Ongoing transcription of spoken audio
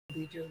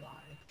Read your live.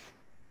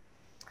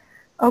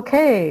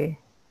 Okay,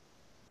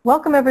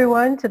 welcome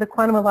everyone to the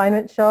Quantum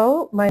Alignment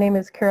Show. My name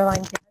is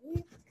Caroline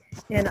Gaddy,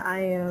 and I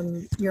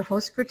am your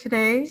host for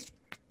today.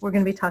 We're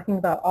going to be talking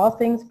about all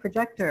things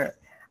projector.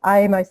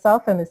 I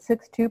myself am a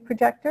 6'2"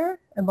 projector,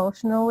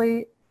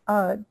 emotionally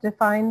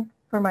defined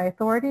for my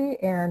authority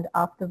and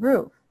off the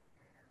roof.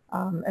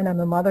 And I'm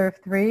a mother of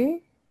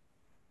 3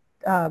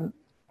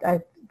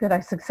 that I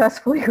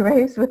successfully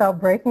raised without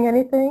breaking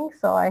anything,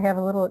 so I have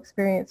a little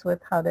experience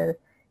with how to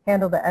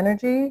handle the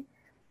energy.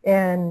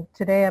 And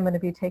today I'm going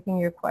to be taking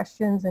your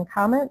questions and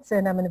comments,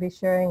 and I'm going to be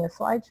sharing a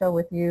slideshow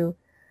with you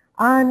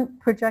on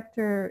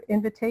projector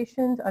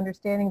invitations,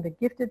 understanding the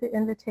gift of the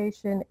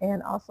invitation,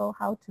 and also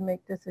how to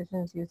make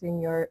decisions using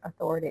your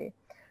authority.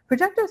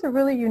 Projectors are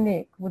really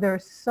unique. There are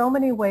so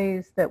many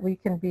ways that we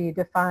can be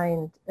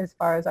defined as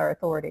far as our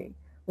authority.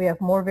 We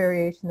have more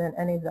variation than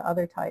any of the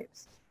other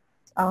types.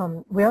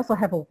 We also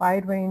have a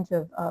wide range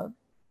of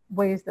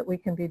ways that we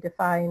can be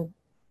defined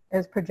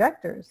as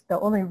projectors. The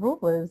only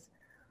rule is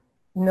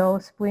no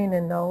spleen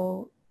and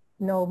no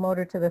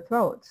motor to the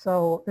throat.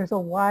 So there's a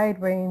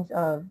wide range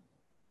of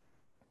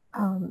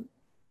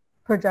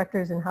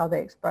projectors and how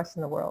they express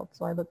in the world.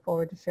 So I look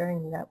forward to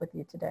sharing that with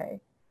you today.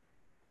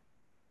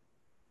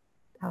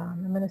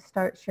 I'm going to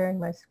start sharing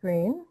my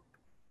screen.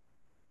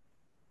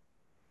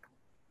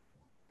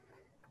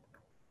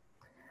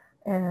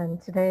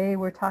 And today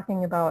we're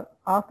talking about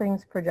all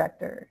things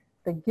projector,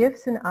 the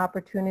gifts and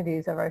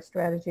opportunities of our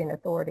strategy and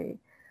authority.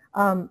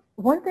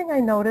 One thing I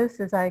notice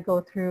as I go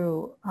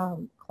through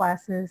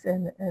classes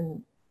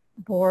and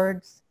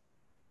boards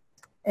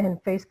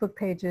and Facebook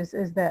pages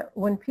is that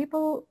when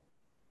people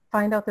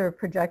find out they're a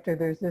projector,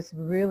 there's this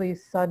really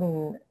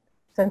sudden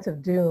sense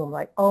of doom,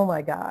 like, oh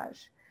my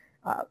gosh,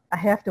 I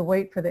have to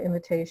wait for the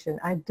invitation.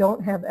 I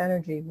don't have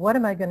energy. What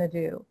am I going to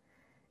do?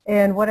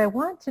 And what I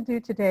want to do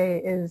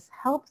today is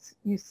help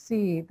you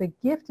see the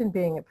gift in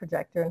being a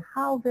projector and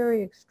how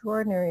very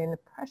extraordinary and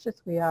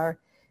precious we are,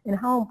 and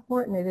how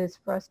important it is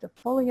for us to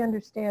fully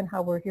understand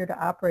how we're here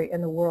to operate in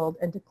the world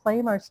and to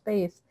claim our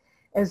space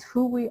as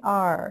who we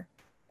are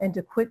and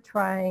to quit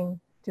trying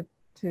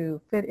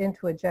to fit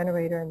into a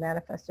generator and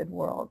manifested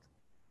world.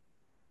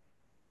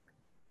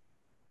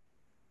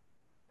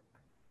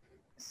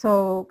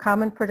 So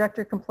common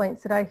projector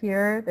complaints that I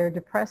hear, they're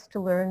depressed to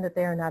learn that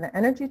they are not an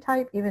energy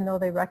type, even though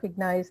they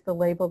recognize the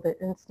label the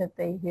instant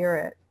they hear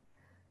it.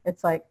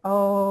 It's like,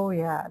 oh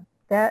yeah,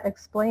 that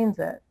explains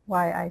it,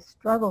 why I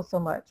struggle so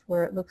much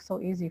where it looks so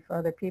easy for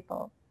other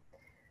people.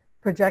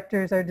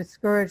 Projectors are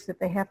discouraged that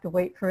they have to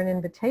wait for an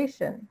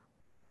invitation.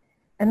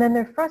 And then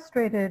they're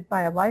frustrated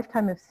by a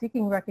lifetime of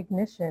seeking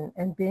recognition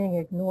and being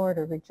ignored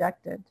or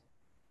rejected.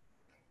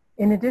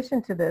 In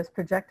addition to this,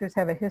 projectors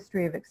have a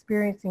history of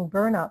experiencing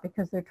burnout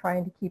because they're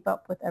trying to keep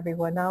up with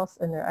everyone else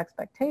and their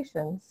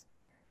expectations.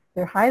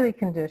 They're highly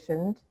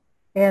conditioned,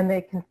 and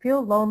they can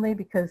feel lonely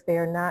because they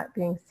are not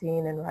being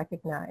seen and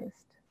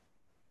recognized.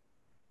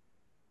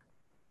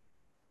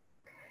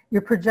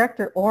 Your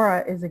projector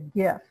aura is a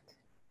gift.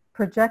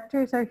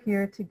 Projectors are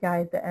here to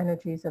guide the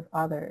energies of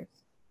others.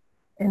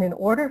 And in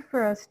order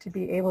for us to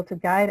be able to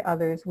guide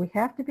others, we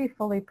have to be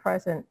fully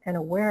present and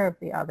aware of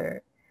the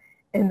other.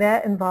 And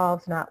that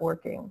involves not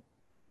working,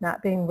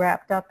 not being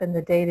wrapped up in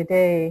the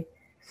day-to-day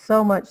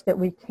so much that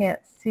we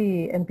can't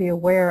see and be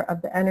aware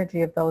of the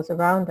energy of those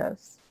around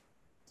us.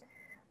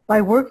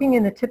 By working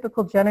in the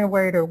typical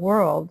generator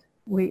world,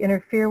 we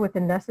interfere with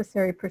the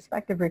necessary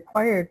perspective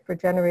required for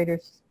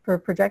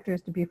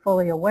projectors to be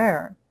fully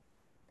aware.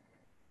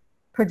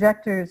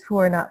 Projectors who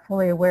are not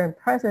fully aware and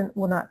present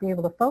will not be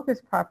able to focus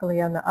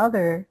properly on the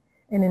other.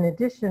 And in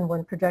addition,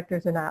 when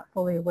projectors are not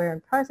fully aware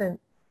and present,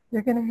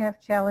 they're going to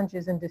have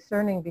challenges in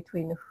discerning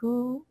between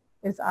who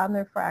is on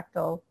their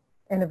fractal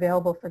and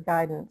available for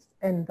guidance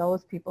and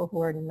those people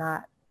who are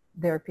not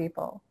their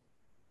people.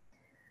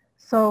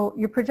 So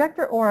your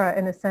projector aura,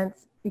 in a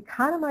sense,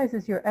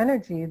 economizes your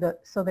energy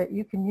so that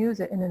you can use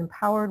it in an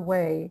empowered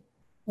way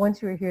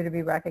once you're here to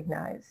be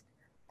recognized.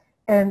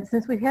 And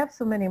since we have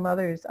so many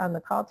mothers on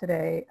the call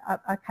today,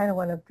 I kind of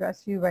want to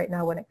address you right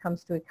now when it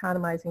comes to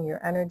economizing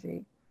your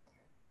energy.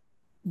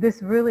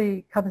 This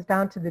really comes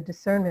down to the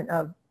discernment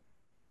of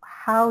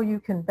how you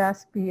can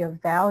best be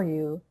of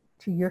value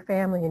to your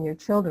family and your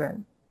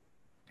children.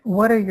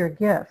 What are your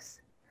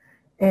gifts?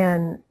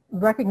 And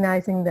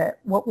recognizing that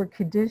what we're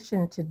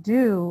conditioned to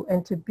do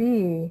and to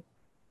be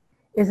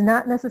is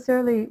not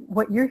necessarily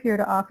what you're here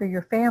to offer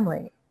your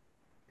family.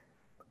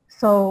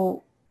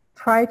 So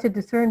try to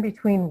discern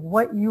between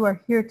what you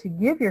are here to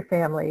give your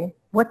family,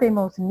 what they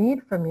most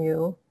need from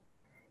you,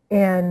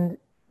 and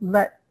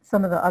let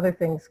some of the other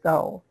things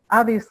go.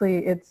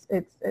 Obviously, it's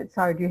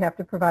hard. You have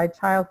to provide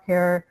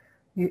childcare.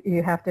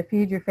 You have to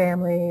feed your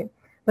family.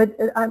 But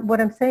what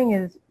I'm saying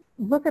is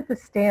look at the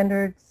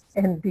standards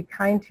and be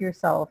kind to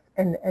yourself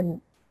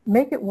and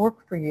make it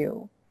work for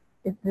you.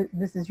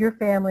 This is your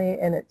family,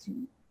 and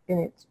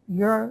it's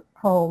your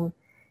home,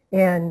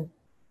 and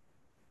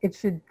it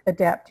should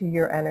adapt to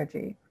your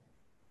energy.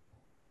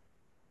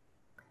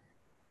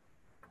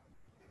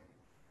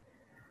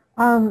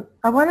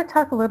 I want to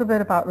talk a little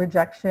bit about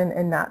rejection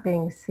and not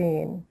being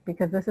seen,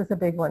 because this is a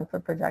big one for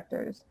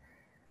projectors.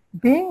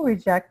 Being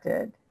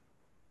rejected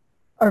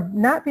or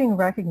not being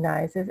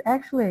recognized is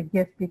actually a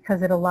gift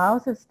because it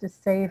allows us to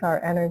save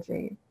our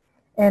energy.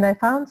 And I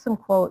found some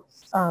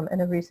quotes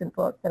in a recent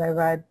book that I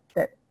read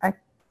that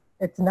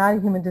it's not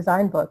a human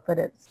design book, but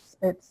it's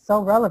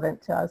so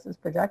relevant to us as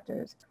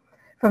projectors.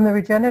 From The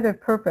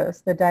Regenerative Purpose,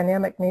 The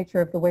Dynamic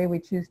Nature of the Way We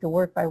Choose to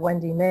Work by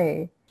Wendy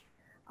May,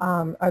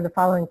 are the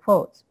following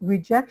quotes.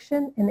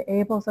 Rejection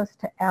enables us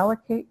to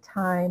allocate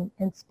time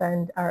and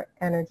spend our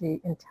energy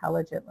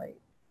intelligently.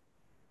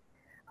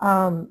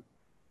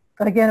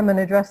 Again, I'm going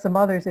to address the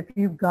mothers. If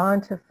you've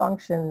gone to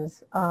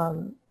functions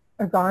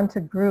or gone to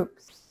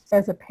groups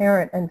as a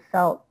parent and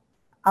felt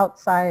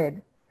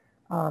outside,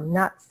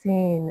 not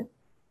seen,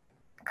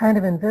 kind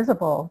of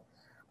invisible,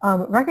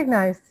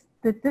 recognize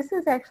that this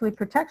is actually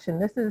protection.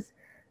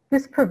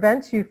 This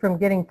prevents you from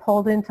getting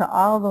pulled into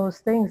all those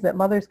things that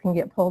mothers can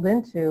get pulled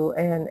into,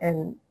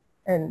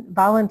 and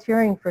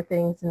volunteering for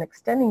things and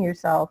extending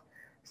yourself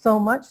so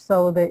much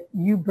so that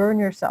you burn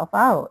yourself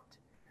out.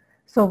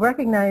 So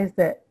recognize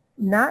that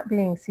not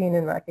being seen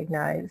and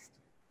recognized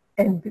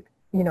and,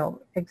 you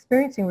know,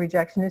 experiencing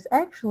rejection is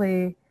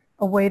actually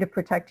a way to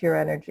protect your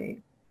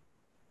energy.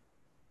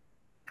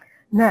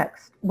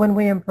 Next, when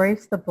we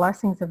embrace the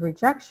blessings of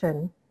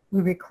rejection,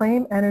 we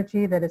reclaim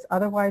energy that is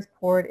otherwise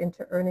poured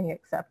into earning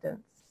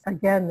acceptance.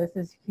 Again, this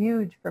is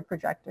huge for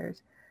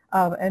projectors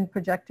and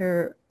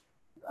projector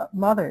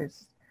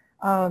mothers.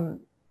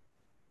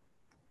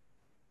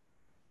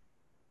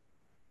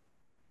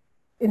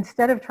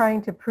 Instead of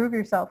trying to prove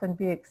yourself and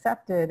be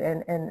accepted,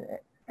 and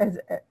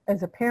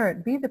as a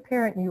parent, be the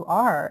parent you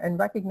are, and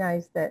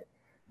recognize that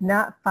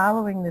not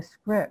following the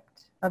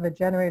script of a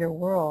generator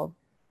world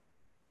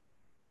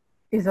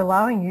is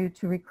allowing you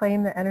to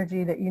reclaim the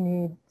energy that you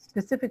need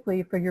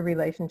specifically for your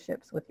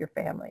relationships with your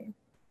family.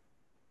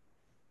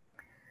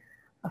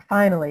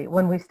 Finally,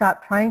 when we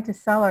stop trying to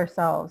sell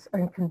ourselves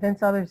and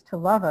convince others to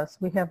love us,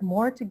 we have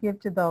more to give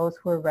to those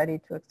who are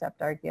ready to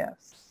accept our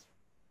gifts.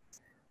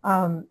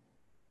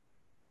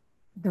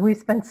 We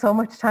spend so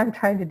much time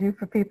trying to do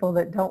for people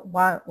that don't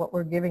want what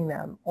we're giving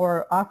them,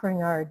 or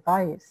offering our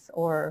advice,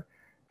 or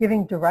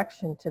giving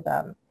direction to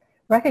them,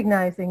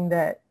 recognizing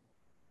that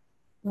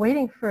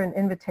waiting for an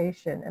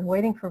invitation and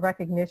waiting for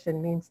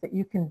recognition means that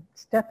you can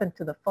step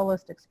into the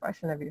fullest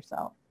expression of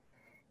yourself.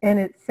 And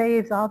it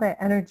saves all that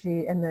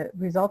energy and the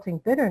resulting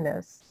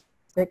bitterness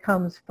that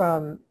comes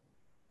from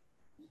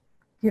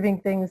giving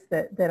things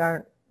that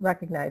aren't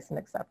recognized and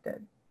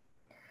accepted.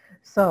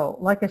 So,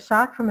 like a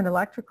shock from an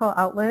electrical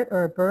outlet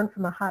or a burn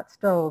from a hot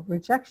stove,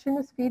 rejection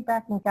is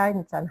feedback and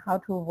guidance on how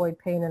to avoid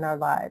pain in our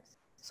lives.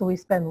 So we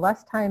spend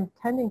less time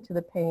tending to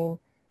the pain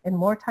and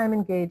more time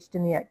engaged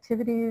in the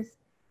activities,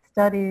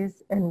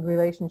 studies, and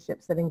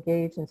relationships that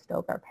engage and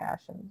stoke our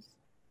passions.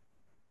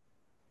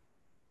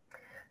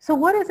 So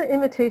what is an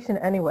invitation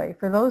anyway?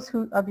 For those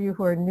of you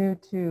who are new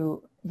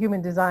to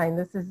human design,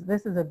 this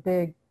is a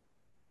big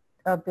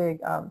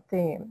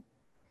theme.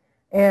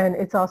 And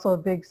it's also a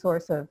big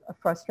source of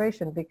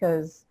frustration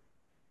because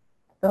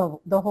the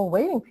whole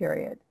waiting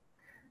period.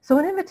 So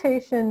an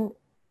invitation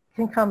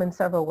can come in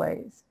several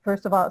ways.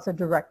 First of all, it's a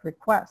direct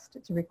request.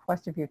 It's a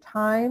request of your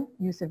time,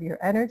 use of your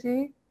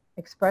energy,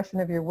 expression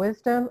of your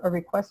wisdom, or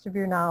request of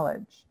your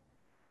knowledge.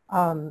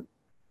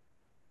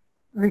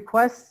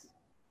 Requests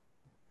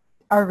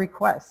are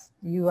requests.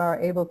 You are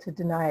able to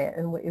deny it,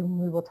 and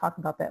we will talk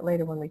about that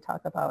later when we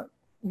talk about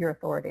your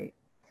authority.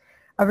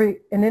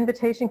 An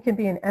invitation can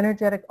be an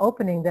energetic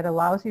opening that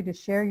allows you to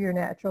share your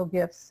natural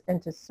gifts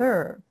and to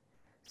serve.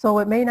 So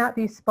it may not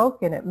be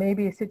spoken. It may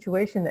be a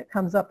situation that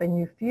comes up and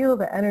you feel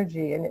the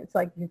energy, and it's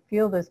like you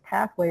feel this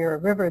pathway or a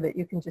river that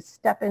you can just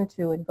step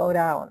into and go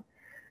down.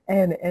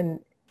 And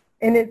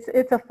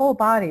it's a full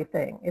body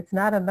thing. It's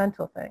not a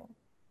mental thing.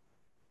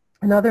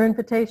 Another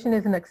invitation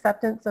is an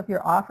acceptance of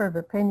your offer of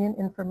opinion,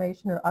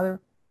 information, or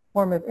other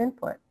form of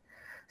input.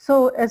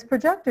 So as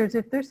projectors,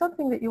 if there's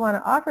something that you want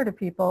to offer to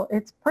people,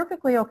 it's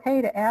perfectly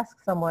okay to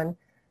ask someone,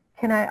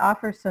 can I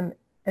offer some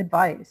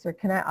advice, or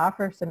can I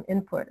offer some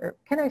input, or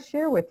can I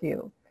share with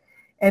you?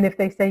 And if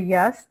they say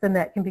yes, then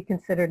that can be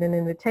considered an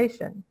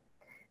invitation.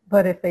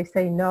 But if they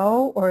say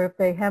no, or if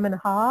they hem and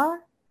haw,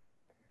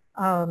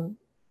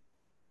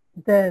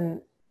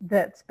 then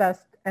that's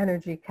best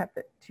energy kept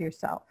it to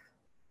yourself.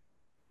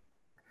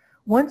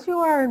 Once you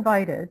are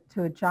invited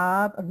to a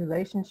job, a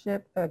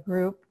relationship, a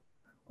group,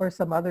 or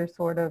some other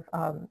sort of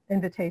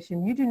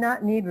invitation, you do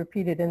not need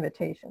repeated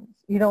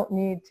invitations. You don't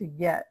need to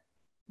get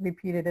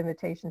repeated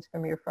invitations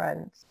from your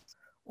friends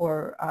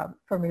or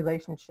from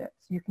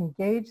relationships. You can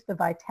gauge the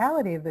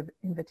vitality of the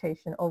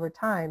invitation over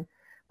time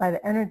by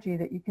the energy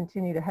that you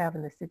continue to have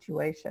in the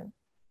situation.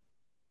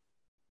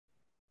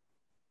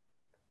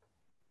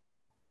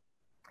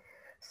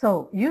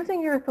 So,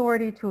 using your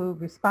authority to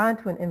respond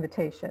to an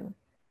invitation.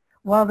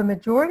 While the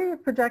majority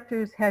of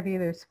projectors have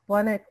either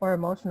splenic or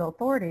emotional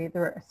authority,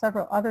 there are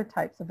several other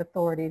types of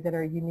authority that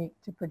are unique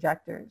to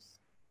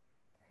projectors.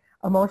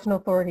 Emotional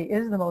authority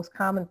is the most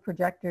common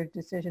projector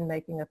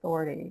decision-making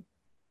authority,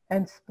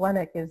 and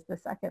splenic is the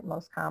second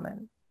most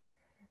common.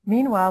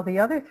 Meanwhile, the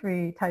other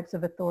three types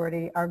of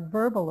authority are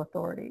verbal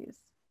authorities.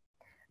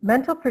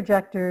 Mental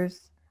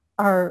projectors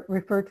are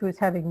referred to as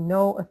having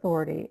no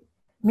authority,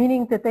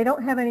 meaning that they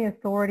don't have any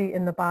authority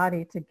in the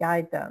body to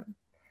guide them.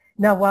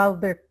 Now, while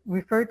they're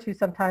referred to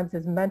sometimes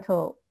as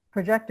mental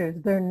projectors,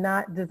 they're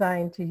not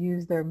designed to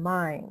use their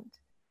mind.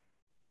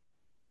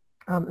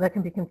 That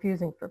can be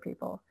confusing for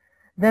people.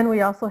 Then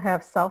we also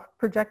have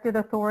self-projected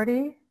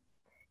authority,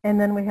 and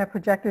then we have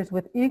projectors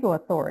with ego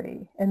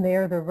authority, and they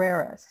are the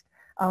rarest.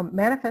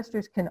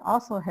 Manifestors can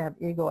also have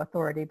ego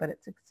authority, but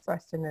it's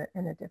expressed in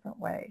a different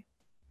way.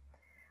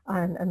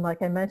 And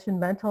like I mentioned,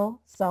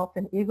 mental, self,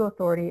 and ego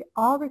authority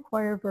all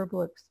require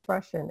verbal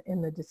expression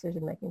in the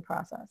decision-making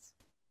process.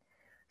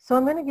 So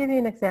I'm going to give you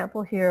an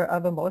example here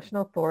of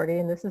emotional authority,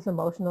 and this is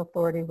emotional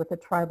authority with a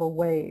tribal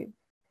wave,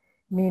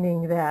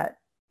 meaning that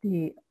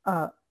the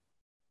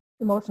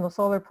emotional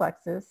solar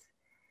plexus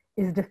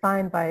is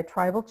defined by a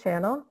tribal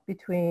channel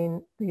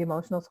between the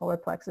emotional solar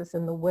plexus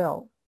and the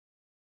will.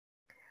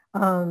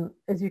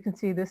 As you can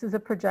see, this is a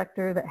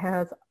projector that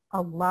has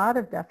a lot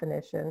of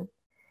definition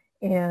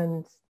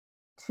and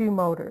two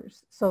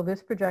motors. So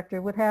this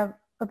projector would have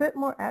a bit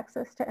more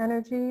access to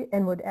energy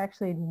and would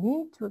actually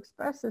need to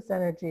express this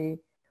energy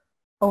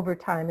over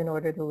time in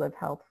order to live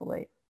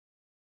healthfully.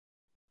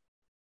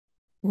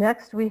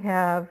 Next, we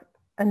have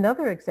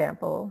another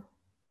example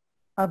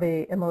of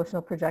an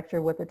emotional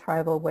projector with a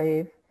tribal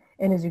wave.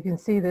 And as you can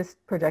see, this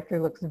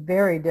projector looks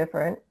very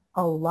different.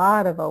 A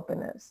lot of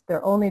openness.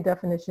 Their only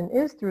definition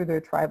is through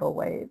their tribal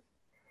wave.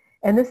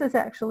 And this is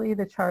actually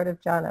the chart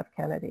of John F.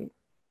 Kennedy.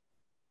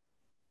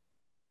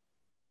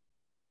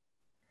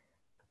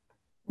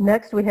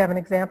 Next, we have an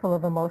example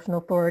of emotional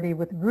authority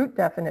with root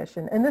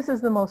definition. And this is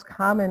the most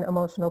common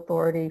emotional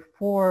authority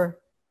for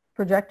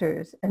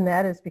projectors. And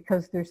that is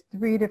because there's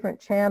 3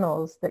 different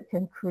channels that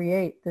can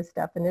create this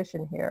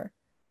definition here.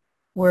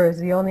 Whereas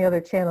the only other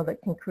channel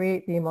that can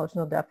create the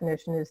emotional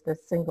definition is the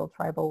single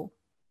tribal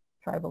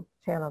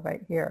channel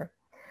right here.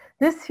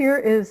 This here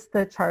is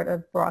the chart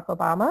of Barack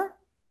Obama.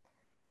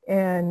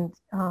 And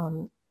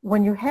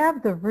when you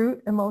have the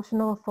root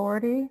emotional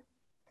authority,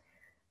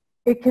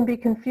 it can be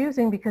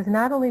confusing because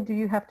not only do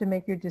you have to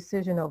make your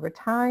decision over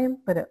time,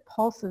 but it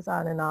pulses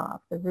on and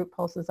off. The root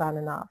pulses on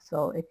and off,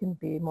 so it can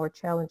be more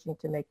challenging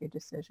to make your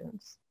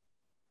decisions.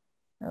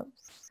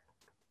 Oops.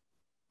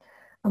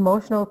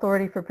 Emotional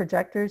authority for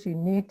projectors, you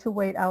need to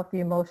wait out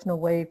the emotional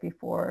wave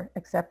before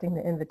accepting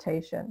the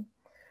invitation.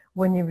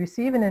 When you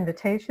receive an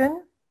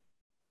invitation,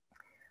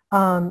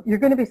 you're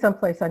going to be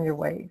someplace on your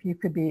wave. You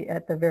could be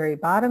at the very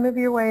bottom of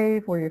your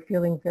wave where you're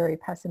feeling very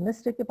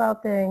pessimistic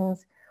about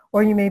things,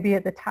 or you may be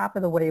at the top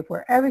of the wave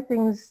where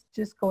everything's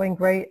just going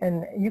great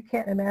and you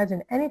can't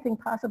imagine anything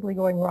possibly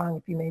going wrong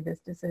if you made this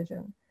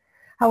decision.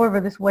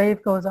 However, this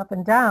wave goes up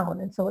and down,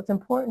 and so it's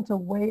important to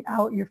wait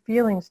out your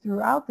feelings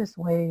throughout this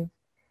wave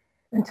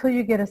until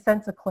you get a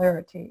sense of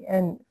clarity.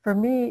 And for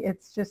me,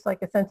 it's just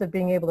like a sense of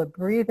being able to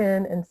breathe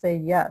in and say,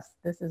 yes,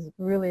 this is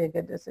really a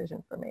good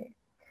decision for me.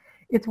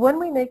 It's when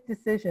we make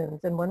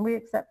decisions and when we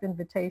accept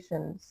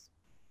invitations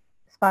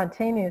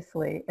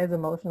spontaneously as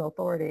emotional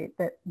authority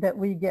that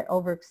we get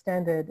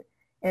overextended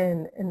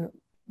and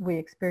we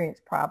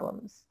experience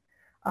problems.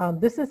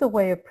 This is a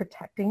way of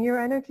protecting your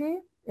energy.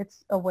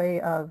 It's a way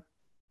of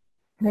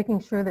making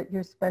sure that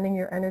you're spending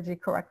your energy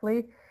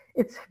correctly.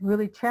 It's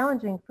really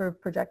challenging for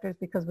projectors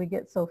because we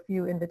get so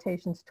few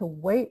invitations to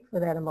wait for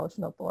that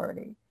emotional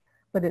authority,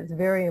 but it's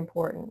very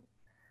important.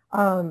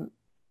 The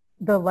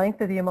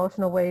length of the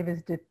emotional wave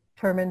is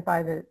determined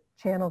by the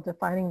channel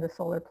defining the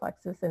solar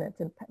plexus, and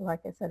it's,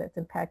 like I said, it's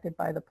impacted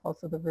by the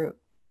pulse of the root.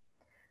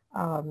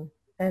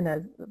 And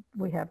as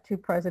we have 2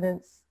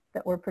 presidents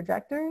that were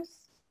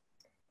projectors,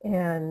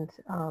 and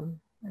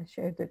I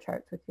shared the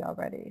charts with you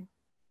already.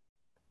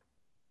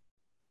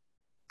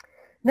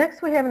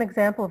 Next, we have an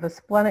example of a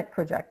splenic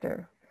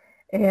projector,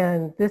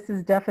 and this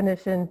is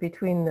definition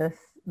between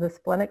the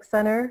splenic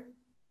center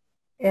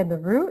and the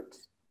root,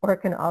 or it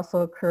can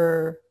also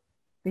occur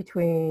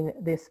between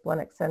the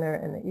splenic center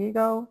and the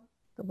ego,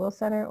 the will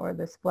center, or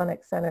the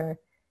splenic center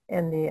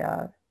and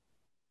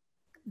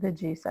the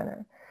G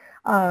center.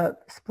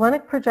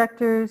 Splenic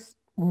projectors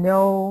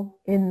know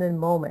in the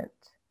moment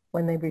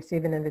when they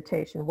receive an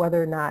invitation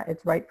whether or not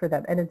it's right for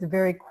them, and it's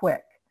very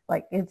quick.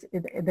 Like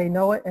they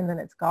know it and then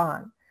it's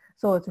gone.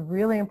 So it's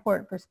really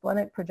important for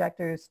splenic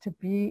projectors to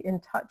be in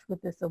touch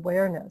with this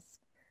awareness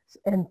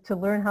and to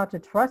learn how to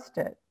trust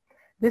it.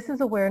 This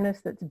is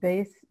awareness that's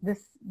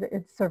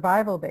it's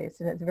survival based,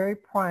 and it's very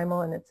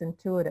primal and it's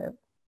intuitive.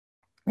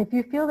 If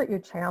you feel that you're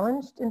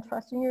challenged in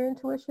trusting your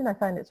intuition, I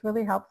find it's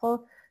really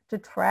helpful to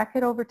track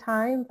it over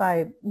time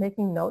by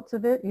making notes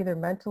of it, either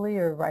mentally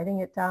or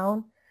writing it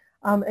down,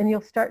 and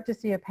you'll start to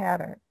see a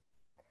pattern.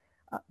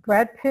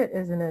 Brad Pitt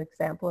is an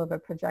example of a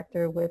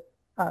projector with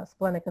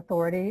splenic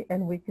authority,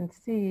 and we can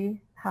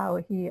see how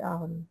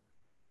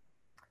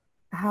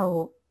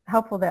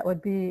helpful that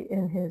would be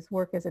in his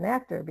work as an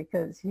actor,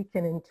 because he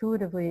can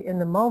intuitively, in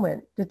the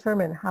moment,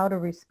 determine how to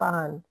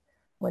respond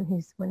when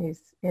he's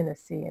in a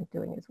scene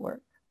doing his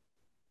work.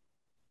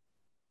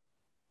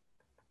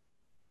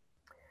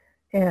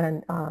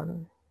 And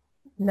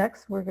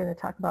next, we're going to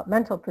talk about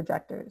mental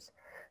projectors.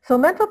 So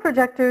mental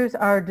projectors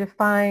are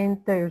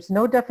defined, there's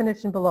no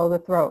definition below the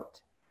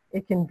throat.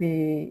 It can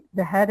be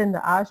the head and the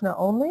ajna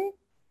only.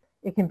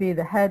 It can be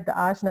the head, the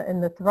ajna,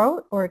 and the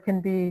throat, or it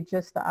can be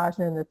just the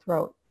ajna and the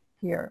throat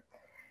here.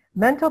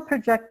 Mental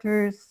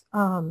projectors,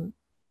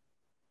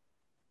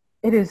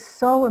 it is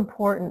so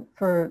important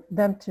for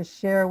them to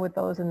share with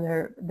those in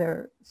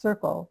their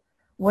circle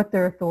what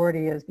their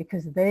authority is,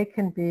 because they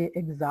can be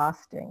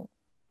exhausting.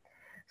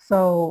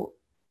 So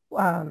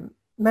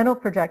mental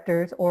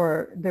projectors,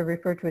 or they're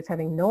referred to as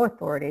having no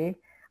authority,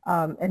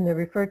 and they're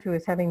referred to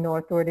as having no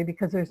authority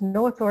because there's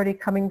no authority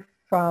coming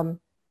from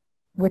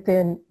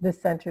within the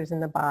centers in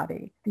the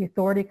body. The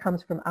authority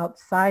comes from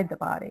outside the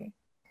body.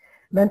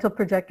 Mental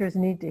projectors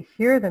need to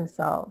hear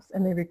themselves,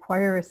 and they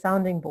require a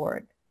sounding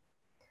board.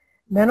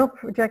 Mental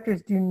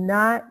projectors do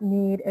not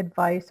need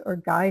advice or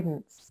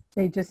guidance.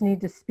 They just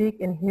need to speak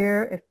and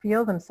hear and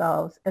feel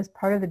themselves as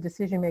part of the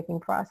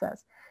decision-making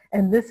process.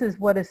 And this is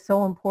what is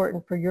so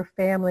important for your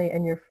family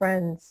and your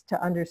friends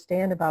to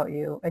understand about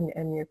you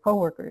and your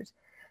coworkers,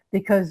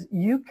 because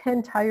you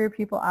can tire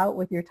people out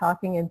with your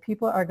talking, and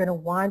people are going to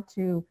want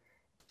to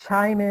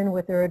chime in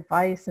with their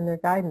advice and their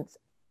guidance.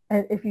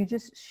 And if you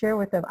just share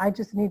with them, I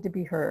just need to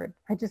be heard,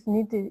 I just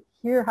need to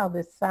hear how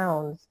this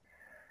sounds,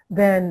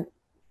 then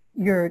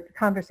your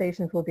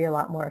conversations will be a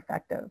lot more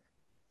effective.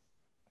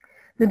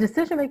 The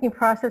decision-making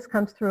process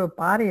comes through a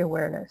body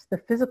awareness, the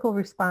physical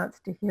response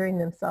to hearing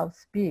themselves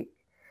speak.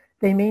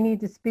 They may need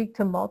to speak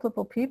to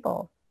multiple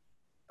people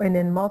and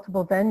in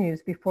multiple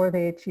venues before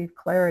they achieve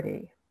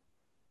clarity.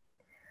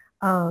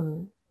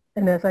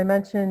 And as I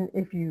mentioned,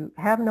 if you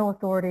have no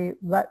authority,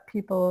 let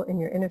people in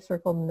your inner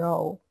circle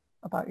know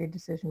about your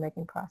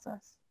decision-making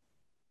process.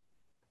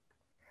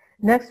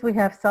 Next, we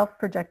have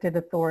self-projected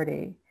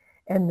authority.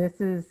 And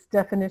this is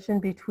definition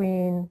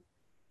between,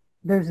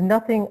 there's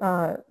nothing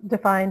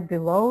defined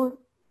below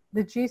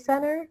the G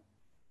center.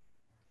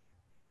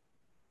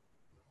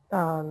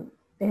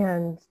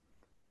 And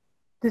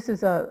this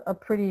is a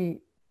pretty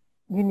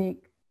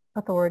unique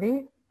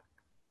authority.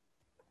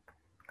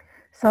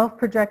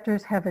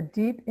 Self-projectors have a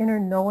deep inner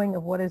knowing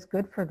of what is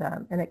good for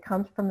them, and it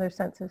comes from their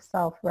sense of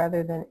self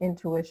rather than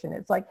intuition.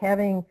 It's like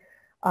having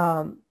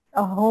a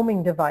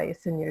homing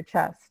device in your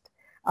chest.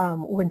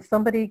 When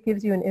somebody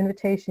gives you an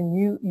invitation,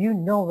 you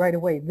know right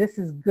away, this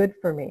is good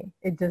for me.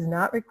 It does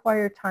not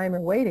require time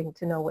or waiting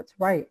to know what's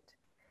right.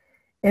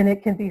 And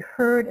it can be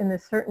heard in the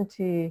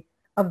certainty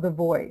of the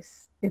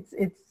voice. It's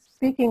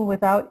speaking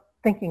without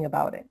thinking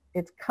about it.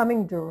 It's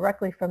coming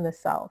directly from the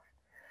self.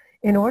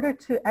 In order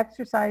to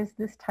exercise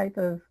this type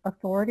of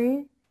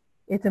authority,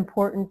 it's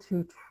important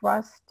to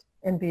trust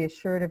and be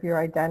assured of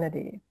your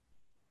identity.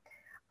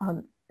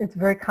 It's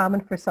very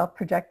common for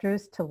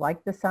self-projectors to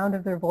like the sound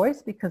of their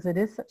voice because it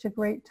is such a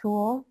great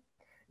tool.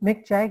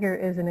 Mick Jagger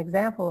is an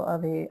example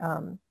of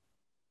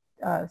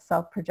a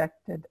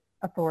self-projected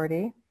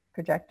authority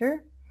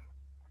projector.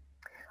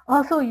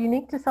 Also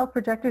unique to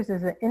self-projectors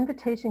is that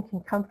invitation can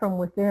come from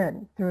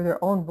within through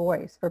their own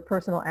voice for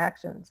personal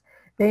actions.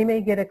 They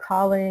may get a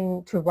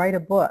calling to write a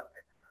book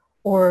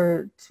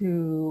or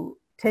to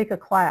take a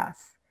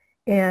class,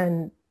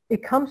 and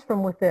it comes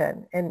from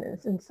within.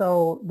 And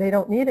so they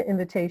don't need an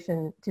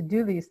invitation to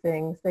do these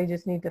things. They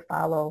just need to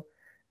follow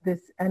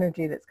this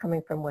energy that's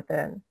coming from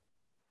within.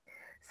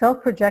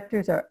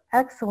 Self-projectors are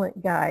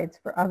excellent guides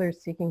for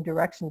others seeking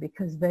direction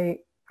because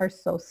they are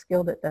so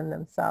skilled at them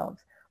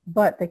themselves,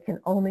 but they can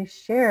only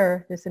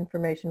share this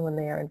information when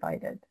they are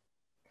invited.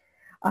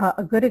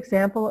 A good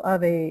example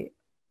of a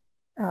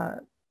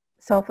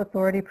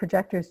self-authority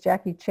projector is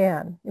Jackie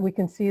Chan. We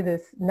can see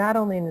this not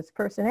only in his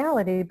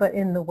personality, but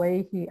in the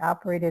way he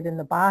operated in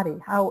the body,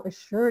 how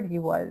assured he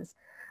was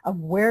of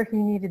where he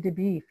needed to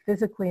be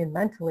physically and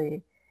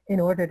mentally in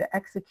order to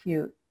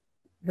execute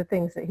the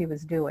things that he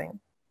was doing.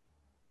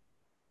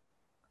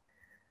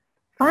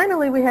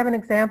 Finally, we have an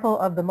example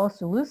of the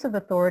most elusive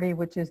authority,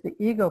 which is the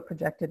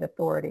ego-projected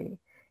authority.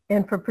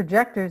 And for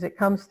projectors, it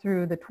comes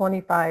through the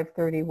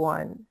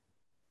 2531.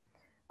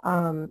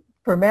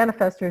 For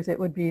manifestors, it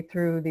would be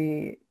through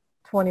the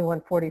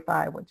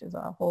 2145, which is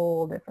a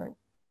whole different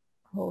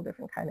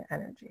kind of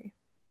energy.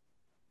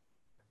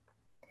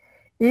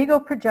 Ego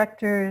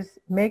projectors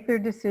make their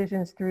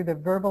decisions through the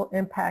verbal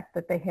impact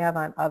that they have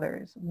on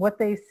others. What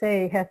they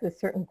say has a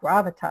certain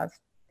gravitas,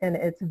 and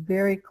it's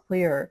very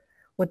clear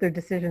what their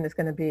decision is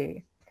going to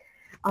be.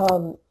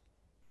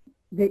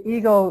 The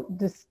ego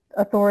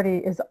authority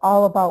is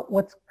all about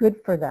what's good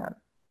for them.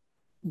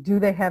 Do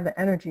they have the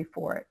energy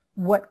for it?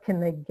 What can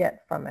they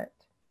get from it?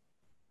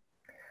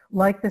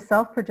 Like the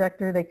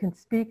self-projector, they can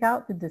speak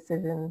out the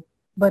decision,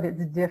 but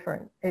it's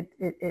different.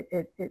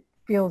 It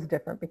feels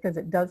different because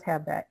it does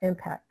have that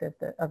impact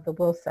of the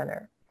will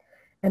center.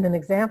 And an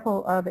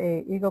example of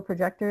a ego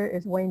projector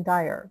is Wayne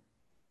Dyer.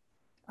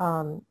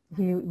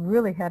 He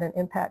really had an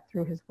impact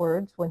through his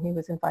words when he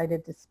was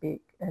invited to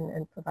speak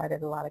and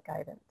provided a lot of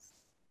guidance.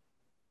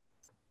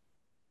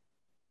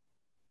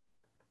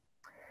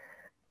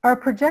 Our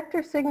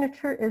projector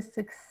signature is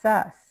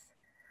success.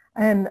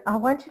 And I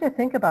want you to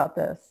think about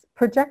this.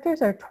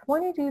 Projectors are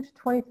 22 to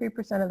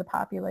 23% of the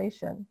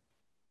population.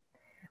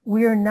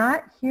 We are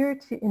not here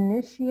to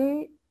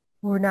initiate.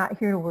 We're not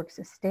here to work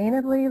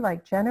sustainably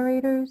like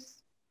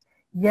generators.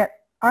 Yet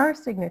our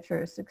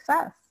signature is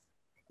success.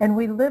 And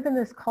we live in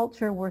this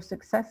culture where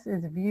success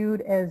is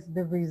viewed as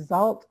the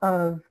result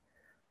of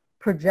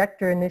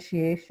projector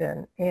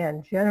initiation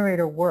and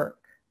generator work.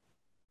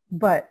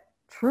 But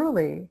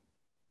truly,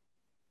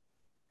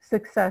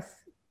 success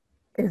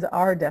is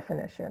our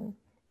definition.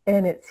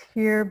 And it's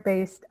here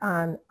based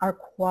on our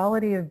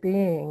quality of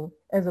being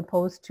as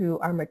opposed to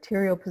our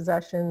material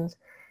possessions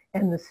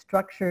and the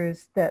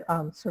structures that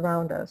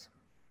surround us.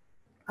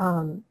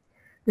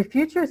 The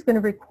future is going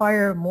to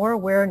require more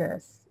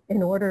awareness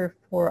in order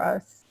for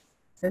us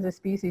as a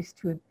species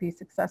to be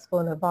successful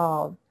and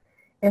evolve.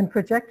 And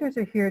projectors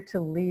are here to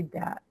lead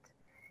that.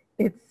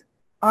 It's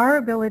our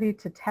ability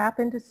to tap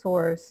into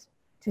source,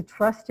 to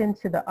trust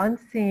into the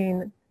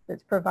unseen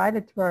that's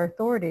provided through our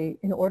authority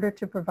in order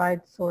to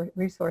provide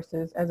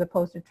resources as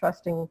opposed to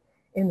trusting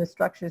in the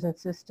structures and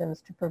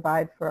systems to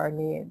provide for our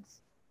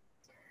needs.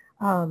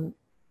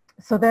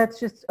 So that's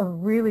just a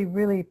really,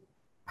 really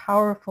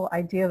powerful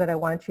idea that I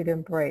want you to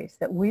embrace,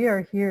 that we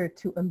are here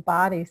to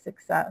embody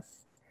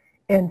success.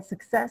 And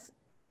success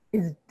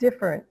is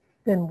different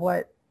than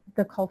what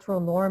the cultural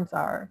norms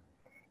are.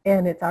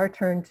 And it's our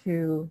turn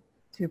to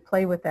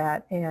play with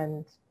that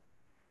and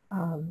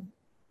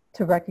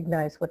to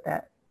recognize what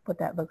that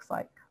looks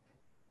like.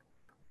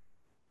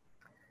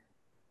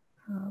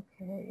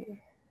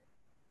 Okay.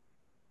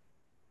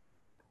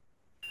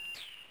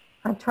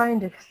 I'm trying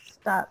to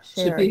stop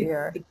share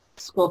here.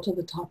 Scroll to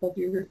the top of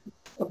your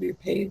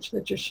page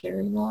that you're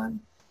sharing on.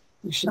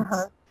 You should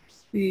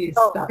be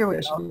stop. Here we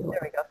go. There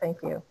we go.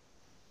 Thank you.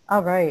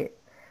 All right.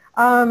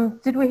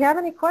 Did we have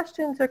any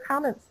questions or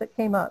comments that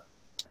came up?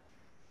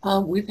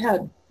 We've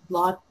had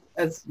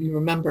as you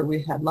remember,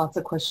 we had lots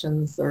of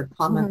questions or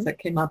comments that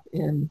came up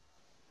in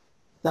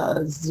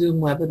the Zoom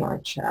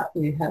webinar chat.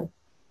 We have,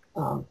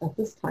 at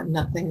this time,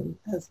 nothing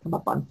has come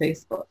up on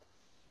Facebook.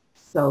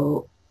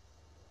 So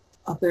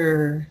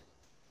I'm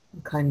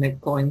kind of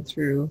going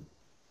through,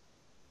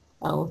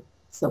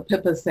 so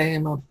Pippa's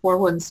saying, I'm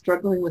 4-1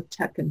 struggling with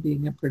tech and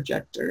being a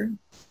projector.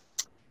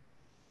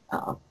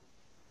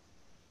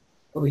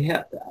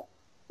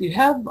 You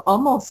have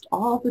almost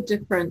all the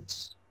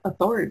different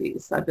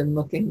authorities. I've been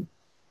looking,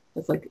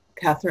 it's like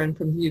Catherine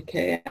from the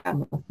UK,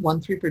 I'm a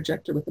 1-3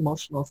 projector with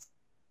emotional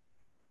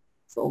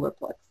solar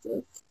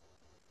plexus.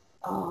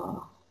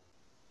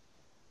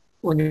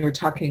 When you were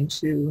talking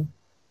to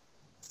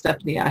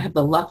Stephanie, I have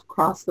the left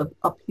cross of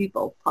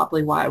upheaval,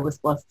 probably why I was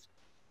blessed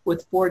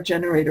with 4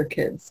 generator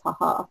kids.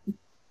 Haha.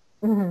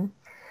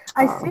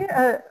 I see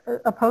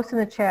a post in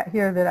the chat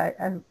here that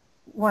I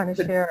want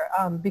to share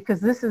because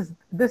this is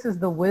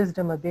the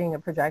wisdom of being a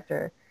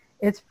projector.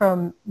 It's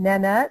from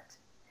Nanette,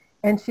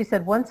 and she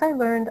said, once I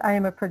learned I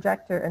am a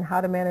projector and how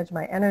to manage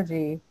my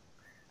energy,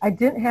 I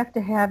didn't have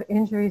to have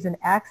injuries and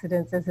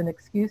accidents as an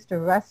excuse to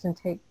rest and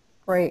take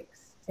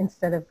breaks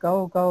instead of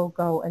go, go,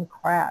 go and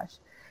crash.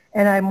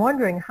 And I'm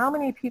wondering how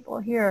many people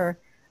here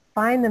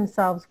find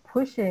themselves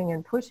pushing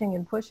and pushing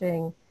and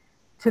pushing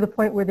to the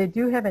point where they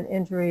do have an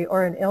injury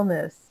or an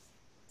illness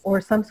or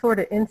some sort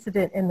of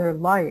incident in their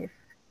life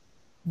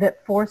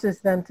that forces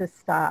them to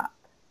stop.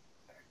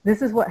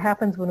 This is what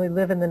happens when we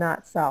live in the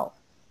not self.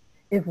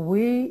 If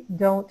we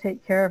don't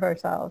take care of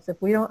ourselves,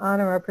 if we don't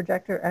honor our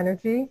projector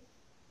energy,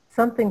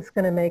 something's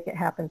going to make it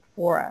happen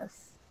for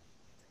us.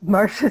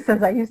 Marcia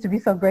says, I used to be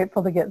so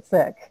grateful to get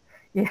sick.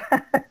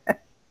 Yeah.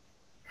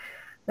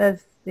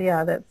 That's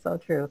so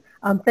true.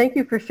 Thank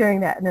you for sharing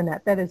that,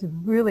 Nanette. That is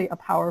really a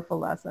powerful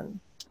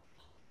lesson.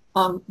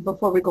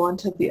 Before we go on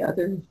to the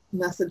other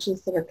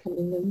messages that are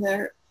coming in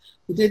there,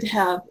 we did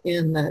have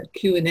in the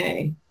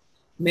Q&A,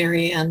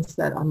 Mary Ann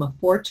said, I'm a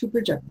 4-2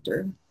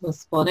 projector with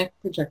splenic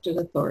projected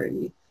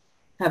authority,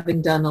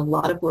 having done a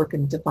lot of work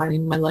in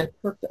defining my life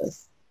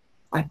purpose.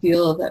 I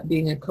feel that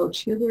being a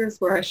coach healer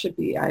is where I should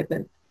be. I've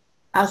been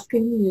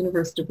asking the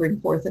universe to bring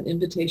forth an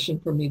invitation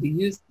for me to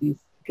use these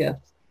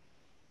gifts,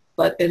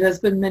 but it has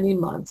been many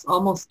months,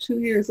 almost 2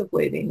 years of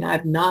waiting.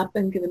 I've not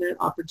been given an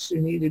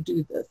opportunity to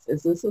do this.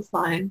 Is this a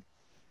sign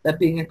that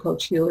being a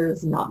coach healer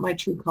is not my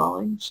true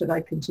calling? Should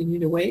I continue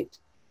to wait?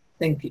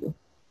 Thank you.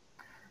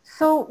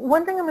 So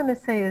one thing I'm going to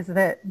say is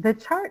that the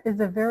chart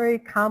is a very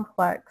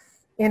complex,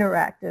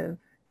 interactive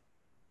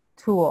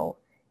tool.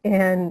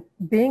 And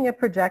being a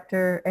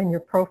projector and your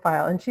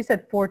profile, and she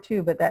said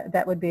 4-2, but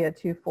that would be a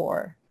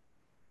 2-4,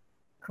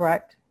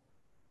 correct?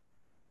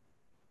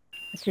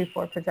 A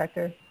 2-4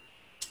 projector.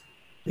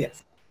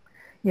 Yes.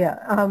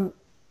 Yeah.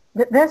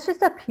 That's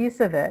just a piece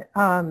of it.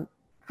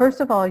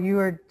 First of all, you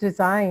are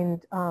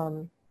designed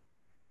to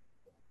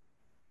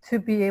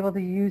be able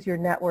to use your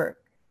network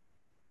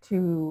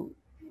to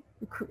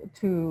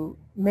to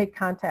make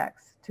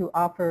contacts, to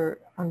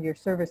offer your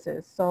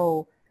services.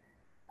 So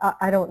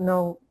I don't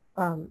know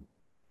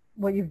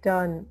what you've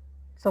done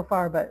so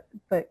far,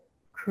 but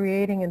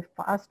creating and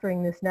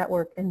fostering this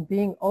network and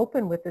being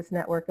open with this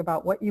network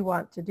about what you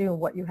want to do and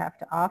what you have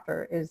to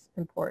offer is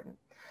important.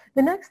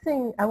 The next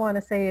thing I want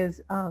to say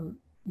is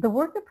the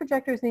work that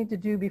projectors need to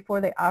do before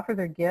they offer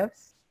their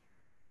gifts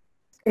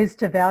is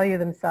to value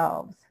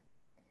themselves.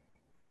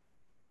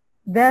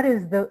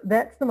 That's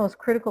the most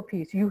critical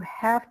piece. You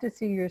have to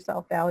see your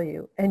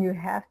self-value, and you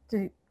have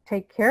to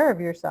take care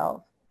of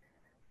yourself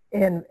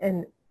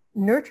and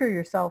nurture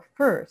yourself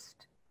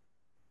first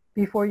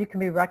before you can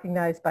be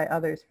recognized by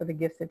others for the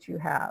gifts that you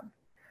have.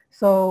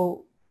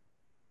 So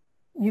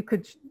you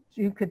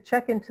could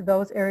check into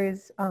those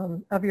areas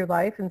of your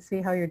life and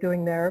see how you're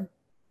doing there.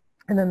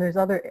 And then there's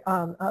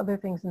other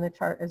things in the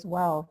chart as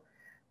well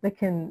that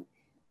can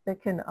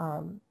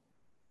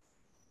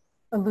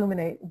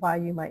illuminate why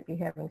you might be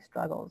having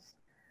struggles.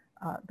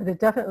 But it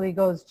definitely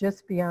goes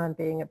just beyond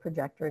being a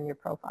projector in your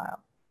profile.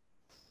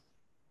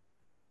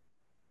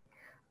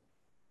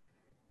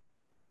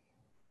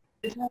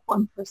 I did have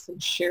one person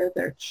share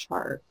their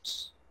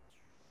chart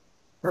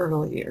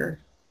earlier,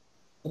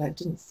 but I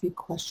didn't see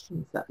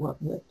questions that went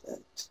with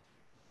it.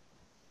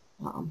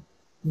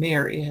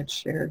 Mary had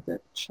shared the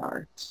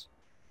chart.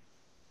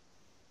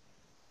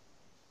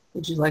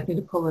 Would you like me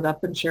to pull it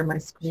up and share my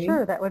screen?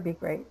 Sure, that would be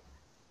great.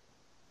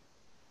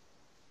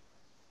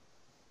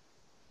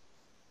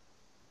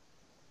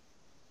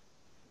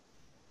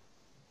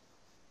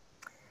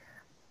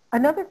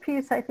 Another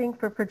piece I think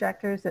for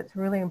projectors that's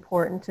really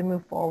important to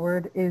move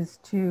forward is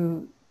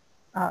to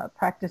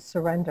practice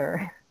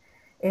surrender.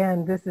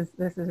 And this is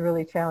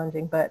really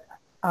challenging, but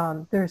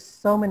there's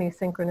so many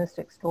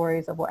synchronistic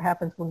stories of what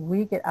happens when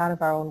we get out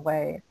of our own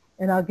way.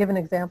 And I'll give an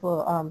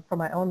example from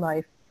my own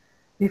life.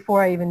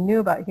 Before I even knew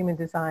about human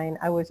design,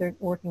 I was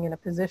working in a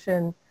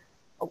position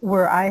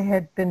where I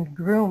had been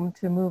groomed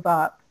to move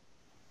up.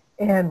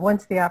 And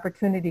once the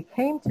opportunity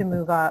came to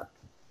move up,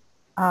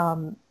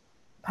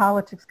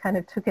 politics kind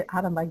of took it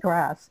out of my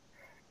grasp.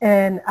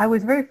 And I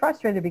was very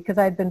frustrated because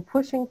I'd been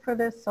pushing for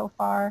this so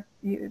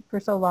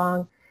so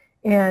long.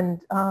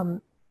 And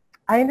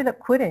I ended up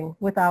quitting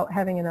without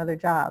having another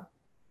job.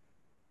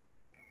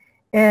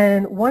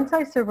 And once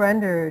I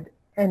surrendered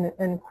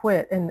and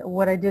quit, and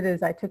what I did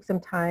is I took some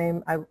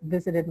time, I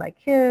visited my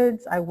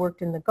kids, I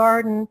worked in the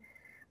garden,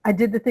 I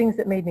did the things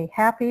that made me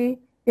happy.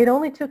 It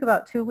only took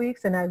about 2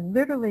 weeks, and I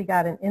literally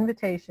got an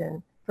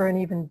invitation for an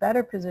even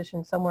better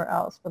position somewhere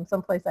else from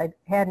someplace I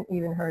hadn't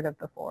even heard of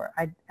before.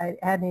 I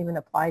hadn't even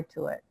applied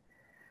to it.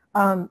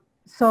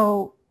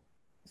 So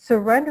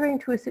surrendering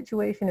to a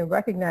situation and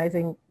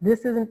recognizing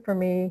this isn't for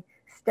me,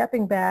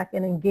 stepping back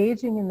and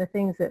engaging in the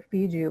things that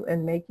feed you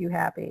and make you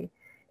happy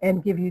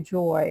and give you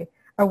joy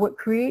are what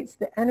creates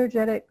the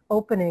energetic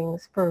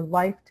openings for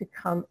life to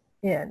come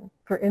in,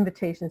 for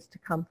invitations to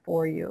come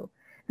for you.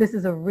 This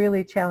is a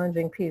really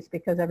challenging piece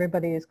because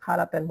everybody is caught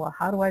up in, well,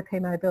 how do I pay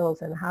my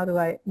bills and how do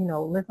I,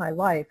 live my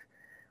life?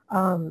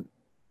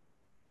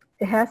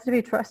 It has to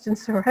be trust and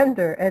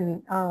surrender.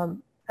 And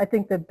I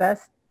think the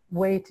best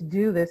way to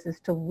do this is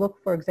to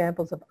look for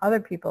examples of other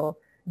people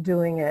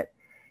doing it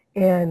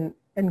and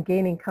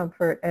gaining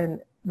comfort and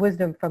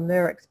wisdom from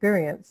their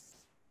experience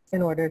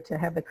in order to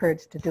have the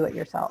courage to do it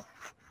yourself.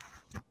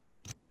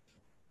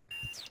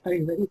 Are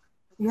you ready?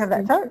 You have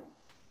that chart?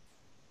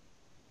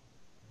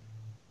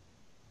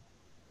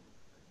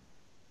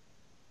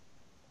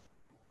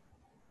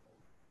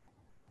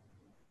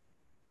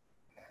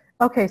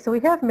 Okay, so we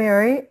have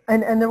Mary,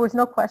 and there was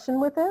no question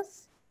with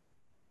this.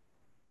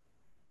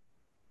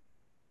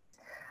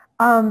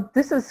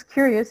 This is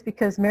curious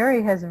because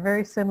Mary has a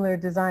very similar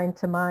design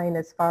to mine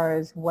as far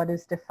as what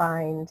is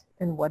defined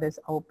and what is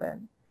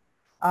open.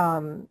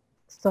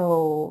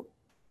 So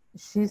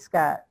she's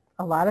got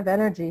a lot of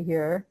energy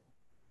here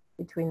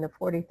between the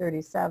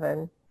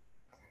 40-37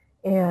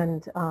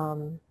 and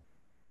a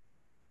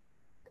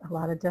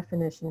lot of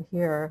definition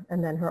here.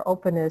 And then her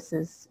openness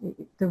is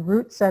the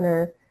root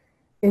center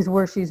is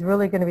where she's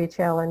really going to be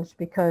challenged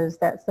because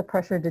that's the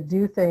pressure to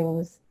do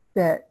things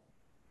that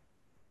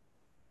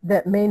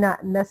may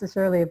not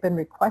necessarily have been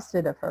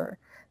requested of her.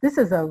 This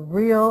is a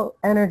real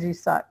energy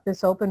suck,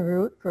 this open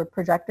root for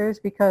projectors,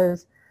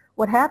 because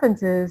what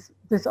happens is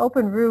this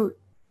open root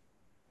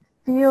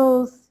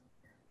feels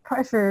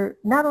pressure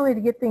not only to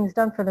get things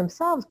done for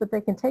themselves, but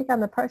they can take on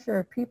the pressure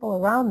of people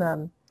around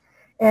them.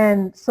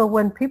 And so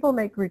when people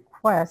make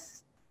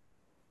requests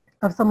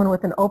of someone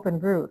with an open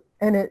root,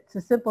 and it's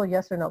a simple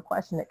yes or no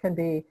question, it can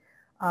be,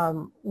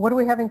 what are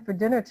we having for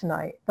dinner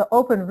tonight? The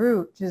open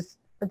root just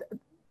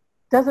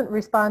doesn't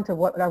respond to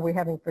what are we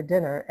having for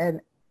dinner.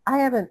 And I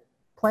haven't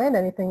planned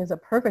anything is a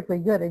perfectly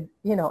good,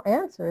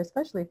 answer,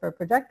 especially for a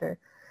projector.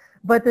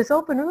 But this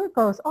open root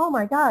goes, oh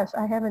my gosh,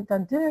 I haven't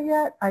done dinner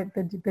yet. I've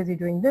been busy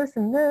doing this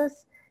and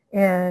this.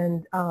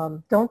 And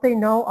don't they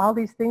know all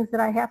these things that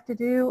I have to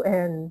do?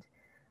 And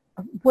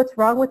what's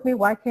wrong with me?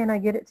 Why can't I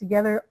get it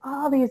together?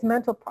 All these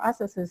mental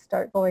processes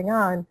start going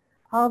on.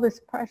 All this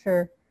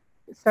pressure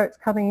starts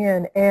coming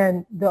in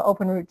and the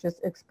open root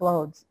just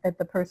explodes at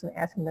the person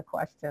asking the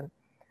question.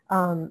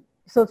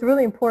 So it's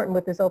really important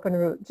with this open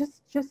root,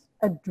 just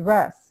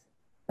address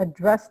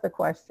the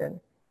question.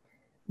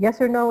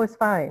 Yes or no is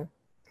fine.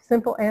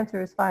 Simple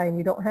answer is fine.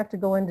 You don't have to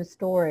go into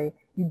story.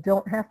 You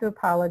don't have to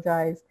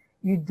apologize.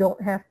 You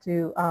don't have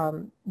to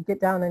get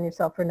down on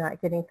yourself for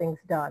not getting things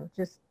done.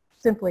 Just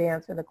simply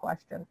answer the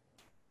question.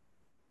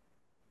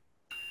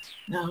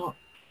 Now,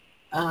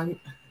 I'm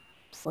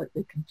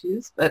slightly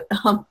confused, but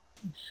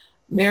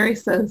Mary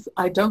says,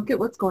 I don't get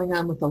what's going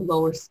on with the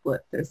lower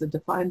split. There's a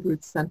defined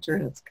root center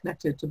and it's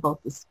connected to both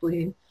the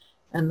spleen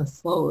and the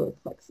solar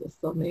plexus.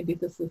 So maybe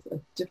this is a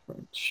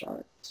different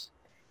chart.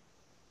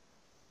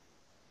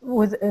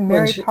 Was it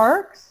Mary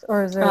Parks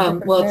or is there a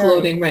different well, it's Mary?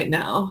 loading right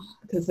now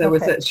because there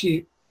was that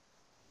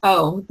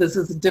this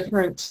is a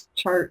different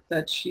chart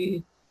that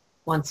she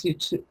wants you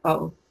to,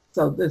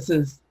 so this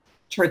is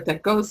chart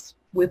that goes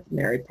with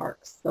Mary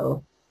Parks.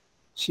 So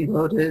she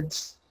loaded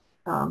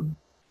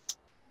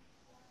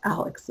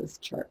Alex's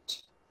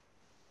chart.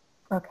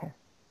 Okay.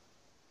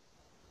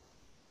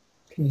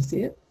 Can you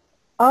see it?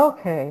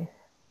 Okay.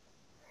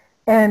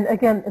 And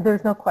again,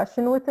 there's no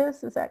question with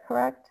this, is that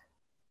correct?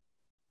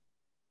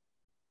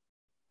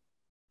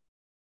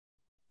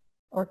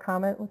 Or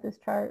comment with this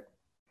chart?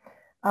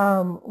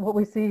 What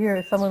we see here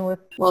is someone with...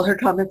 Well, her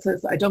comment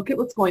says, I don't get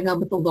what's going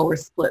on with the lower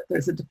split.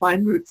 There's a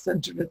defined root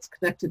center that's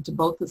connected to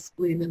both the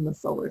spleen and the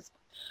solar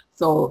split.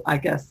 So I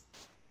guess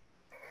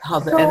how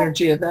the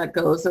energy of that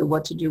goes or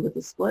what to do with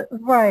the split.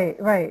 Right,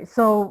 right.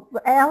 So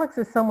Alex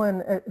is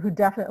someone who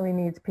definitely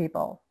needs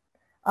people.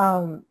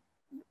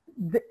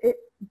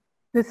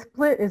 The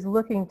split is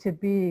looking to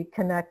be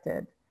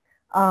connected.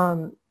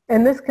 And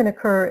this can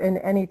occur in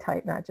any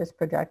type, not just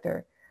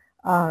projector.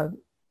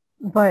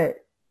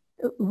 But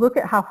look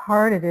at how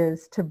hard it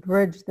is to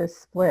bridge this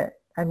split.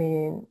 I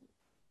mean,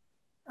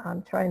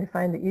 I'm trying to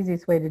find the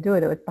easiest way to do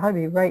it. It would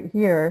probably be right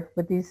here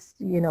with these,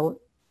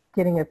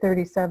 getting a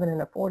 37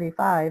 and a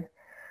 45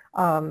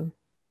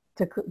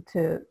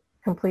 to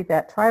complete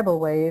that tribal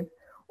wave,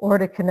 or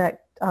to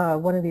connect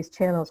one of these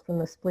channels from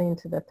the spleen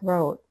to the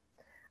throat.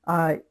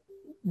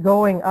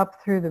 Going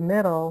up through the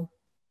middle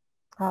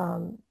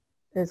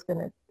is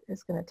going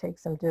to take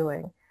some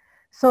doing.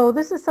 So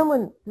this is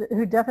someone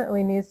who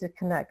definitely needs to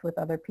connect with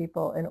other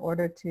people in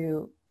order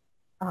to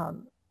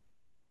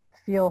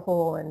feel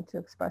whole and to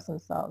express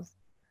themselves.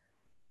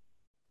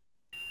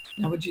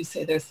 Now, would you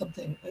say there's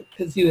something,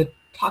 because you had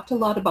talked a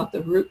lot about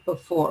the root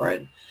before,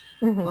 and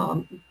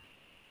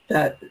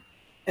that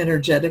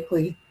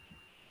energetically,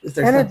 is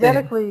there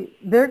energetically,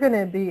 they're going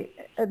to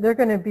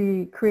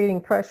be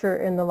creating pressure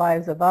in the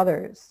lives of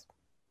others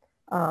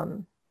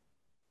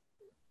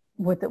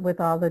with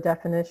all the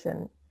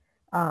definition.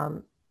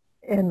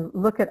 And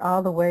look at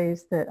all the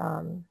ways that,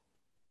 I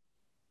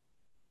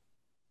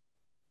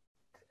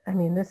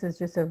mean, this is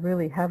just a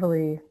really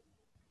heavily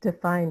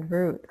defined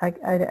root.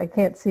 I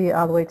can't see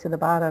all the way to the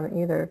bottom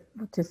either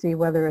to see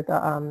whether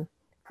the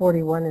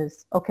 41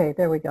 is, okay,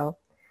 there we go.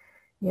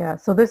 Yeah,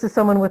 so this is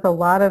someone with a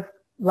lot of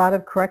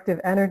corrective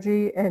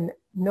energy and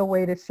no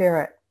way to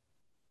share it,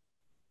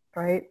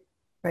 right?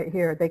 Right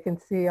here. They can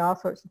see all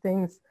sorts of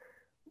things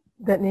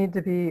that need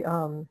to be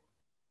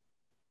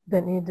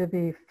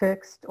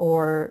fixed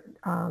or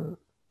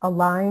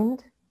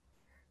aligned.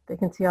 They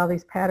can see all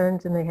these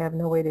patterns and they have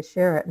no way to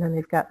share it. And then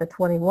they've got the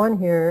 21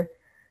 here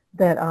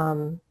that,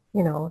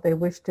 they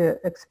wish to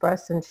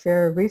express and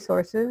share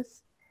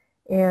resources.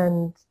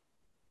 And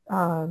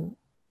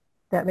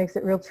that makes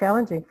it real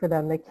challenging for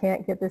them. They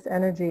can't get this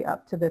energy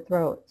up to the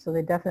throat. So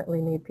they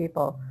definitely need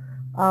people.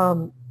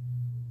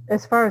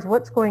 As far as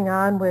what's going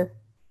on with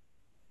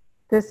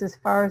this, as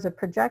far as a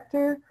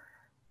projector,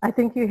 I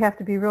think you have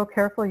to be real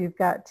careful. You've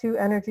got two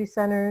energy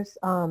centers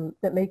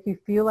that make you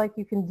feel like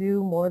you can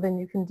do more than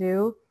you can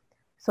do.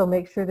 So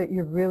make sure that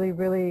you're really,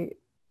 really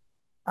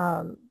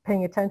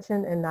paying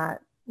attention and not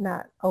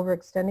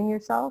overextending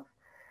yourself.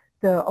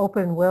 The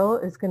open will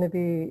is going to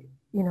be,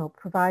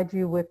 provide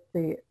you with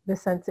the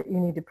sense that you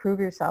need to prove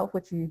yourself,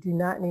 which you do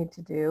not need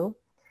to do.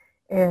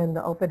 And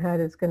the open head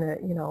is going to,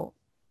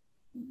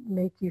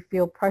 make you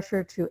feel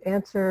pressure to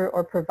answer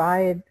or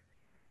provide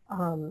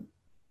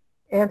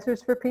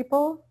answers for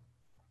people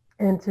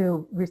and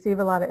to receive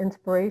a lot of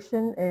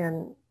inspiration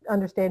and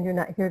understand you're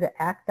not here to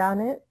act on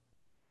it.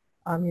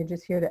 You're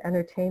just here to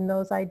entertain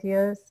those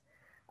ideas.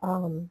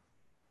 As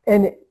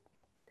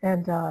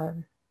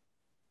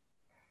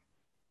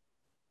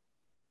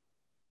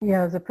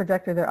a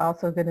projector, they're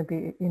also going to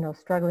be,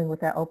 struggling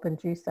with that open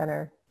G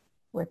center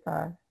with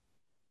a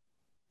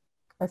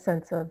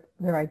sense of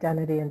their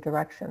identity and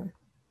direction.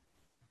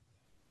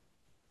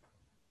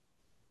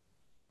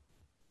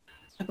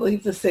 I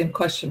believe the same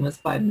question was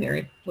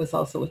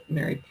also with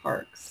Mary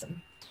Parks.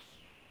 And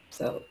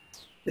so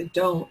they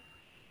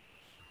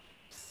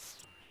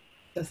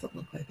doesn't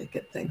look like they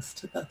get things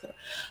to that.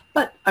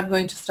 But I'm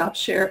going to stop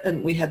share.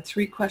 And we had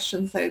 3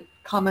 comments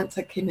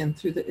that came in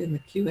in the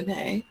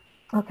Q&A.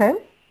 Okay.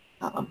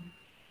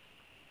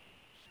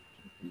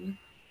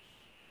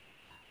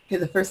 Okay,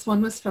 the first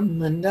one was from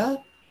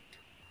Linda.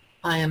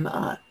 I am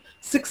a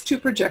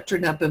 6'2" projector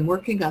and I've been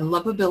working on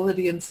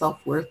lovability and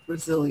self-worth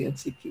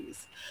resiliency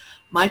keys.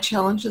 My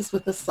challenge is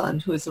with a son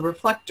who is a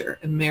reflector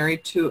and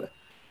married to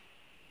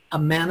a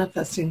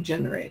manifesting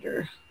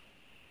generator.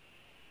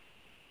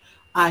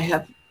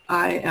 I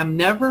am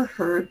never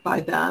heard by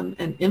them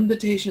and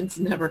invitations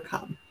never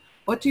come.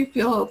 What do you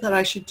feel that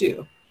I should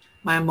do?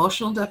 My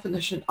emotional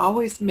definition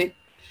always makes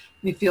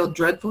me feel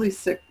dreadfully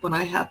sick when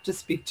I have to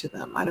speak to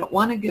them. I don't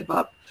want to give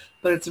up,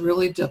 but it's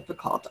really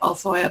difficult.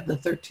 Also, I have the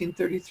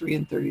 1333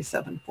 and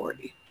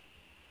 3740.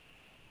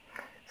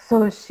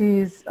 So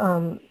she's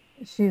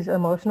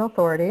emotional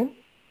authority,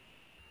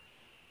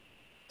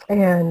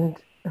 and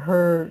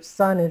her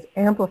son is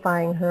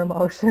amplifying her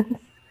emotions.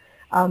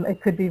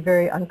 It could be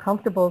very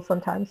uncomfortable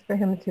sometimes for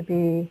him to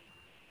be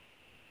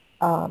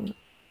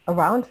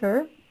around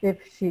her if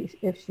she's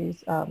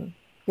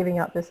giving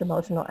out this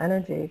emotional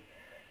energy.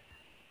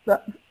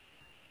 But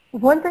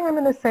one thing I'm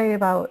going to say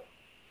about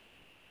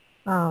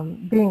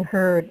being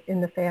heard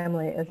in the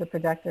family as a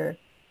projector,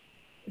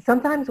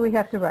 sometimes we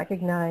have to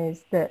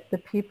recognize that the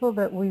people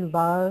that we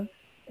love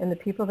and the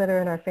people that are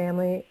in our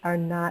family are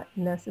not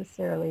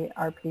necessarily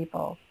our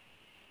people.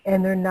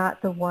 And they're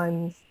not the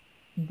ones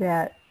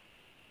that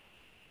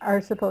are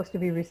supposed to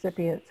be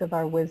recipients of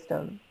our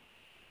wisdom.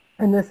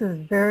 And this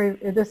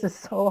is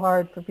so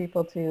hard for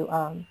people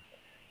to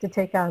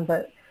take on.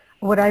 But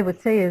what I would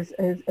say is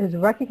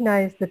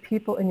recognize the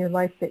people in your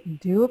life that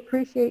do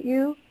appreciate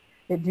you,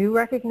 that do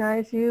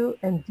recognize you,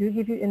 and do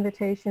give you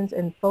invitations,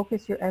 and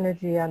focus your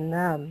energy on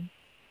them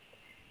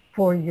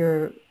for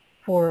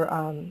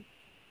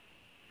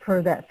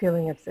that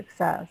feeling of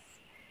success.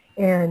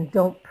 And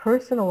don't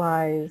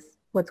personalize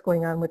what's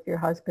going on with your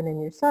husband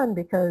and your son,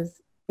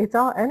 because it's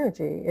all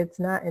energy. It's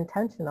not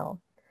intentional.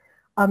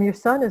 Your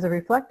son as a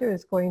reflector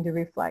is going to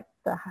reflect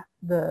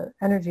the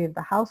energy of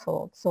the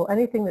household. So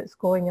anything that's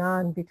going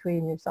on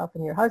between yourself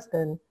and your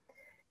husband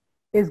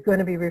is going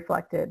to be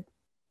reflected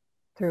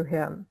through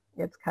him.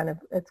 It's going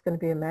to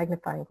be a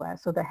magnifying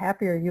glass. So the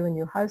happier you and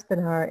your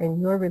husband are in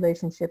your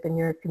relationship and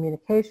your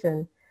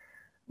communication,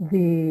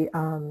 the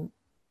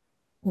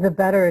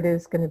better it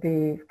is going to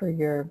be for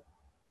your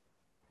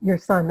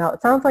son. Now,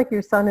 it sounds like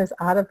your son is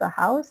out of the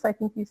house. I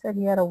think you said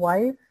he had a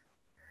wife.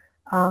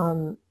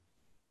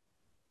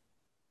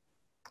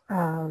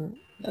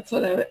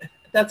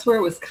 That's where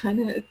it was kind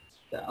of,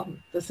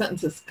 the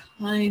sentence is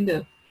kind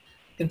of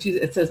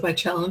confusing. It says, my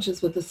challenge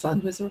is with a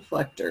son who's a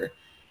reflector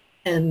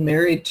and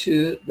married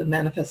to the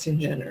manifesting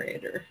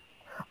generator.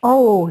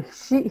 Oh,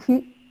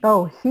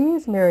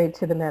 he's married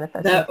to the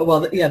manifesting.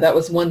 That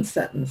was one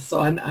sentence. So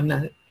I'm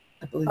not,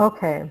 I believe.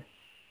 Okay.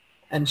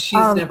 And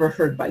she's never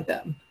heard by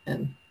them.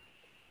 And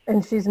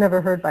she's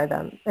never heard by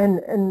them.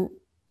 And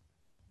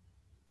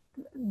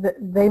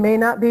they may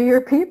not be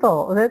your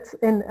people.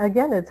 And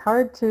again, it's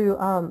hard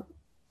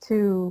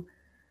to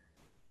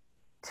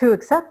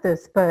accept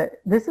this,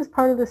 but this is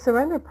part of the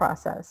surrender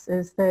process,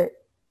 is that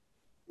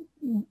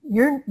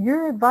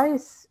your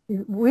advice,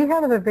 we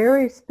have a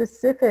very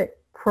specific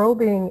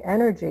probing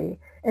energy,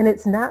 and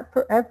it's not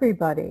for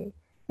everybody.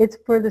 It's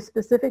for the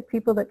specific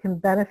people that can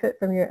benefit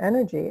from your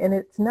energy, and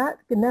it's not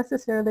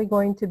necessarily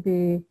going to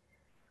be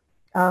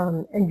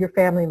and your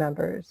family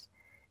members.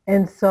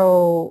 And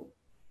so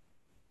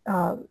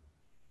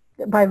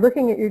by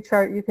looking at your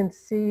chart, you can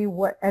see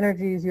what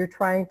energies you're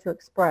trying to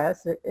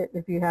express.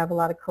 If you have a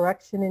lot of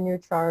correction in your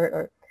chart,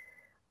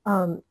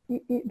 or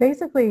you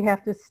basically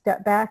have to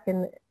step back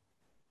and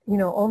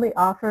only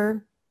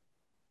offer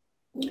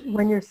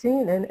when you're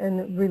seen,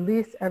 and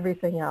release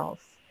everything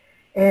else.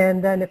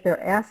 And then if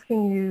they're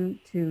asking you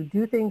to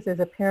do things as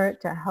a parent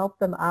to help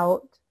them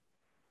out,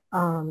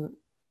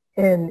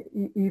 and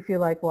you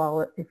feel like,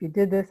 well, if you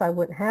did this, I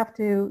wouldn't have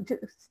to,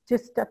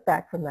 just step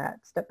back from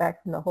that, step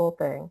back from the whole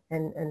thing,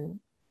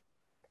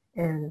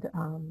 and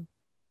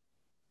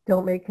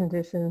don't make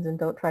conditions, and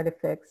don't try to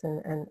fix,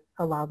 and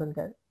allow them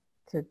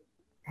to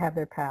have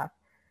their path.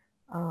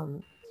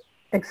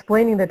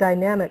 Explaining the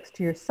dynamics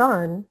to your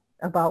son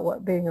about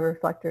what being a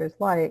reflector is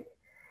like,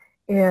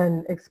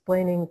 and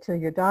explaining to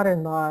your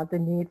daughter-in-law the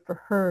need for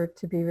her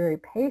to be very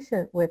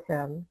patient with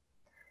him,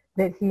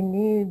 that he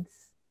needs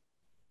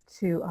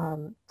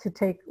to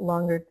take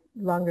longer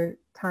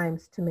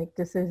times to make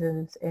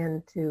decisions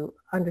and to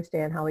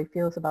understand how he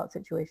feels about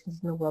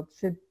situations in the world,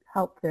 should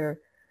help their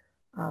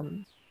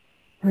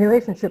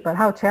relationship. But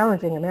how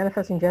challenging. A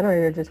manifesting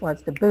generator just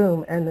wants to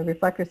boom, and the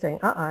reflector saying,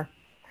 gotta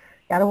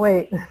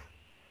wait.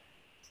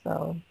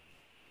 So.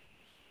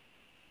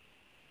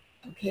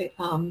 Okay,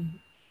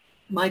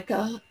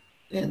 Micah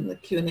in the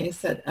Q&A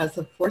said, as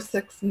a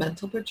 4/6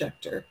 mental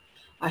projector,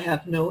 I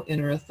have no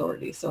inner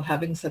authority. So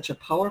having such a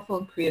powerful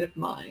and creative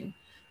mind,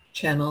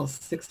 channels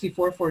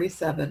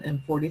 6447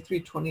 and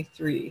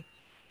 4323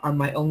 are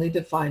my only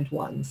defined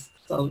ones.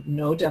 So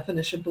no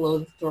definition below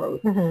the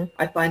throat. Mm-hmm.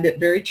 I find it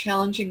very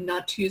challenging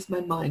not to use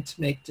my mind to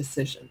make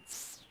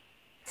decisions.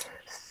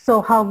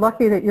 So how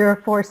lucky that you're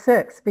a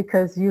 4/6,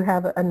 because you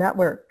have a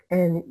network,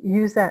 and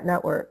use that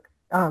network.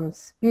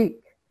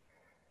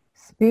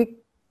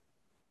 Speak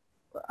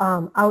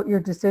out your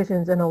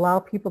decisions and allow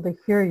people to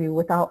hear you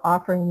without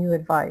offering you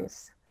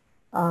advice.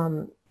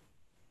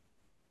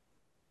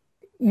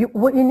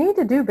 What you need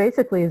to do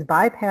basically is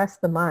bypass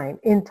the mind.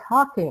 In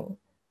talking,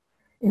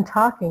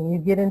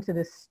 you get into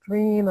this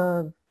stream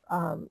of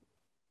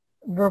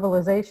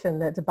verbalization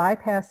that's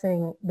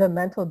bypassing the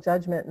mental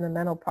judgment and the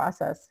mental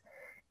process.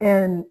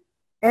 And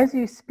as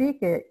you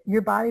speak it,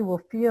 your body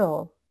will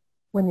feel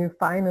when you're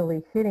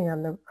finally hitting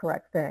on the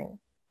correct thing.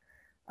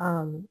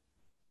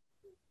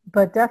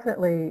 But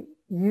definitely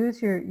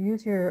use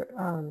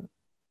your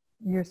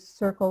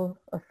circle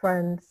of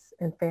friends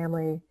and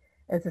family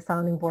as a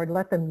sounding board.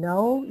 Let them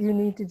know you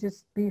need to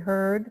just be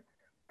heard,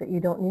 that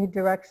you don't need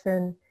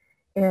direction,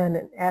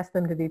 and ask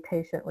them to be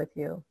patient with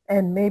you.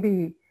 And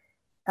maybe,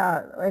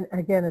 and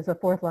again, as a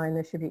fourth line,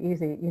 this should be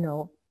easy,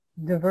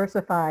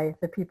 diversify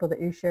the people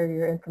that you share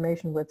your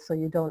information with so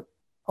you don't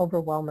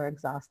overwhelm or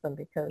exhaust them,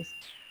 because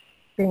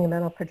being a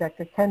mental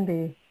projector can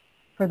be,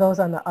 for those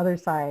on the other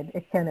side,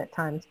 it can at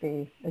times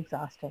be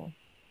exhausting.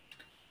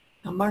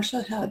 Now,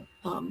 Marcia had,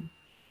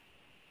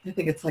 I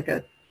think it's like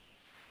a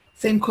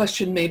same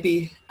question,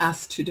 maybe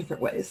asked two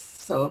different ways.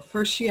 So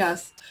first she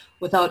asked,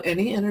 without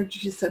any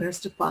energy centers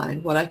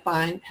defined, what I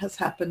find has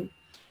happened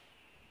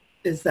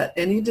is that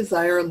any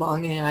desire or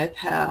longing I've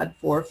had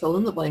for fill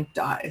in the blank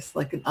dies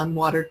like an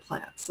unwatered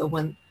plant. So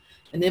when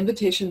an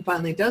invitation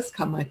finally does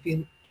come, I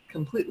feel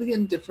completely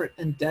indifferent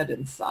and dead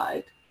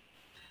inside.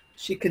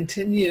 She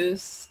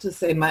continues to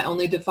say, my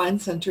only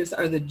defined centers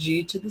are the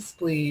G to the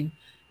spleen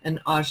and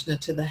ajna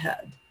to the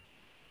head.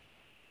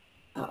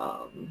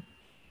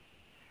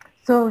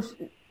 So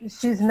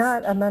she's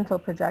not a mental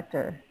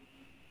projector.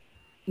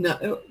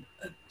 No,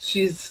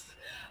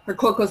 her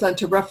quote goes on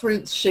to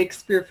reference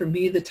Shakespeare, for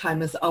me, the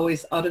time is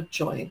always out of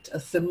joint. A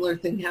similar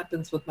thing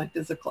happens with my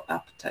physical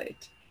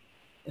appetite.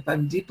 If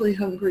I'm deeply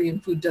hungry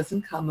and food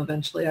doesn't come,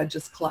 eventually I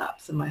just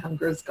collapse and my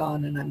hunger is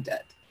gone and I'm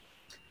dead.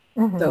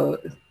 Mm-hmm. So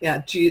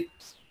yeah, G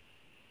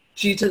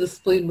to the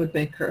spleen would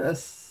make her a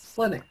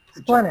splenic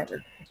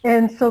projector.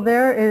 And so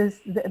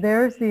there's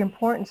the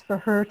importance for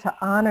her to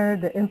honor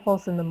the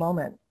impulse in the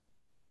moment.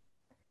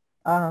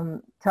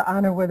 To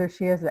honor whether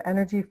she has the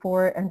energy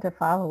for it and to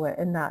follow it,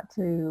 and not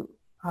to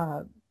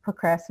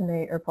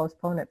procrastinate or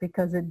postpone it,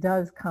 because it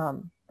does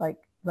come. Like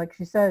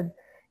she said,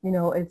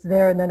 it's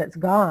there and then it's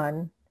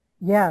gone.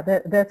 Yeah,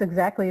 that's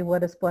exactly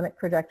what a splenic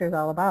projector is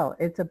all about.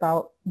 It's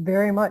about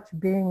very much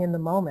being in the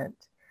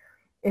moment.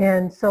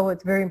 And so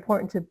it's very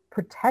important to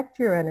protect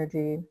your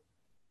energy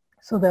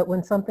so that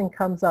when something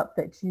comes up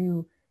that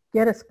you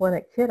get a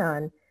splenic hit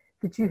on,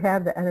 that you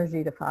have the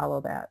energy to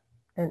follow that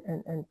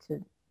and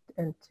to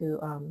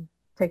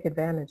take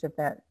advantage of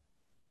that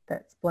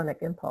splenic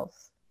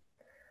impulse.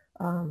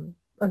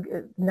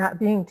 Not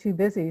being too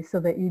busy so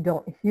that you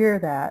don't hear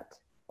that,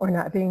 or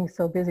not being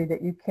so busy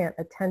that you can't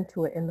attend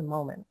to it in the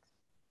moment.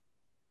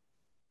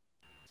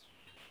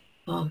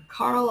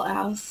 Carl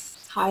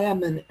asks, hi,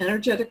 I'm an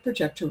energetic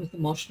projector with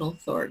emotional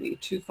authority,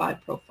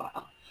 2-5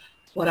 profile.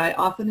 What I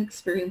often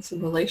experience in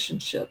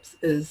relationships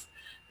is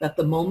that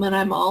the moment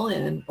I'm all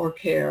in or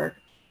care,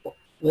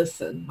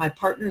 listen, my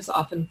partners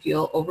often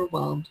feel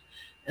overwhelmed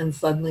and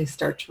suddenly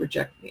start to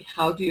reject me.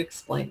 How do you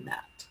explain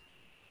that?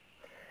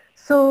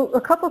 So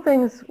a couple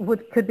things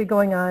could be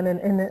going on,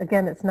 and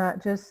again, it's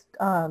not just,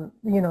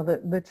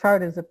 the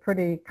chart is a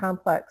pretty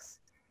complex,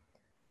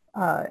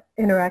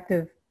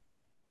 interactive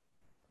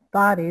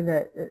body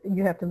that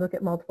you have to look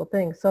at multiple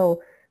things. So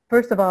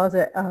first of all, as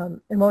an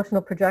emotional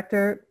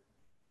projector,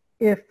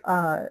 if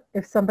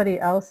somebody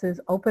else is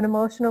open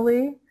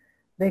emotionally,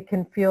 they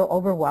can feel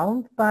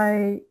overwhelmed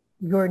by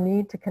your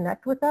need to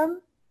connect with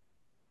them.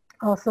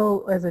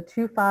 Also, as a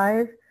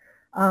 2-5,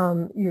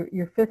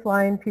 your fifth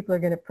line, people are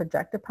going to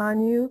project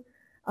upon you.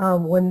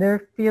 When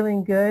they're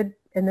feeling good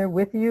and they're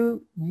with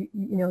you,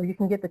 you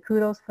can get the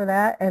kudos for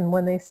that. And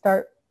when they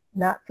start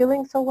not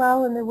feeling so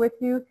well and they're with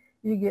you,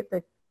 you get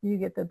the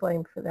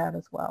blame for that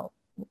as well.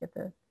 You get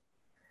the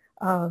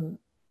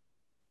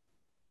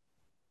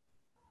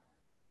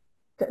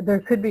there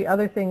could be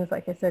other things,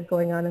 like I said,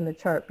 going on in the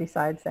chart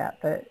besides that.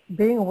 But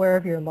being aware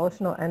of your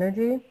emotional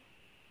energy.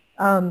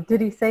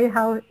 Did he say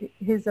how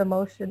his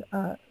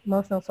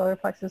emotional solar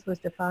plexus was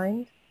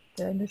defined?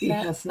 Did I miss that? He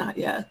has not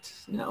yet,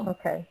 no.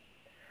 Okay.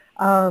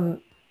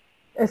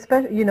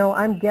 Especially,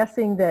 I'm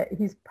guessing that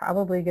he's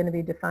probably going to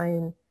be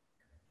defined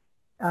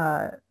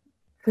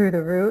through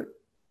the root.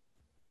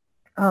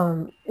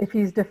 If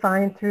he's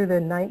defined through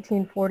the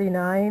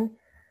 1949,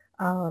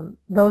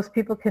 those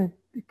people can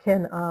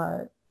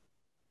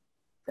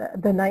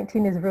the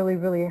 19 is really,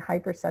 really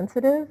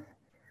hypersensitive.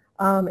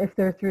 If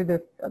they're through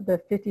the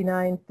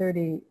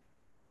 5930,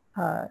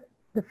 the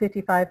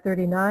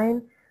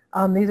 5539,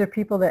 these are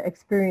people that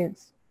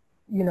experience,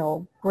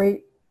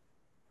 great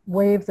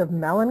waves of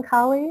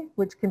melancholy,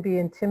 which can be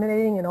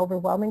intimidating and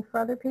overwhelming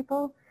for other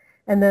people.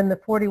 And then the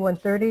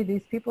 4130,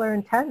 these people are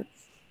intense.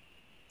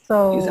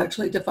 So he's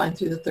actually defined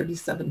through the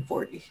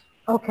 3740.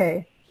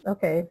 Okay.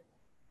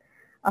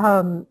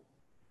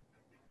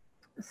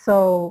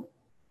 So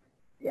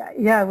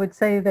Yeah, I would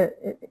say that,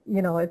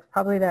 it's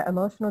probably that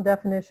emotional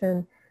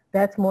definition.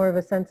 That's more of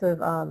a sense of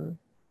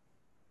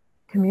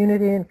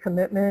community and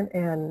commitment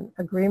and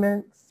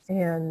agreements,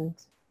 and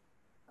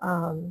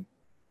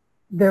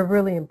they're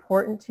really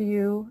important to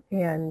you,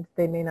 and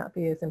they may not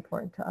be as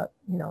important to,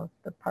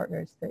 the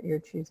partners that you're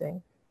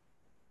choosing.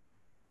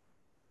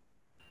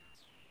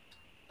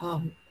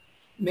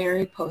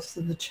 Mary posts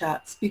in the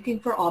chat, speaking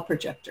for all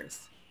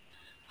projectors,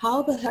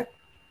 how the heck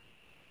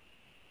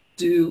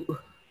do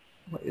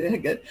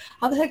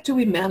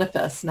we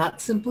manifest not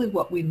simply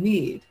what we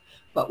need,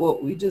 but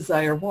what we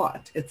desire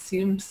want? It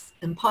seems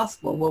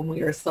impossible when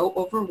we are so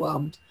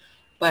overwhelmed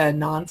by a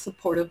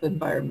non-supportive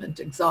environment,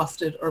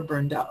 exhausted or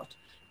burned out,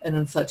 and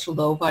in such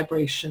low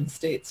vibration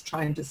states,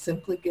 trying to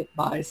simply get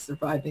by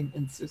surviving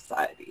in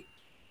society.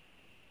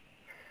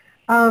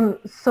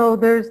 So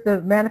there's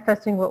the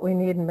manifesting what we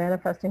need and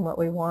manifesting what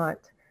we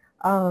want.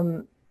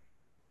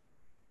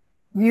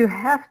 You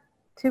have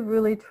to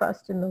really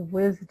trust in the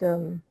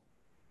wisdom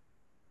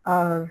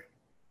of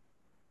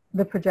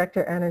the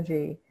projector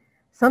energy.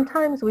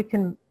 Sometimes we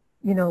can,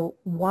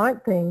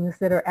 want things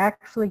that are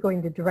actually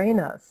going to drain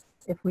us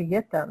if we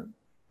get them.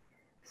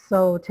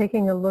 So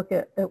taking a look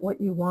at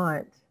what you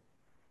want,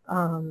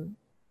 and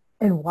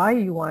why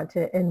you want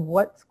it, and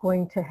what's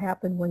going to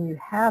happen when you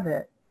have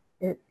it,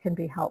 it can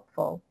be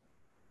helpful.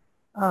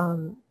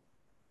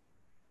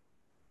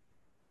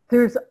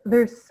 There's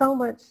so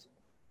much.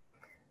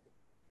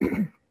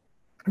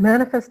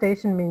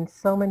 Manifestation means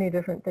so many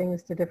different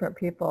things to different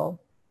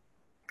people,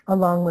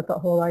 along with the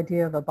whole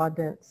idea of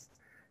abundance.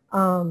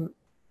 For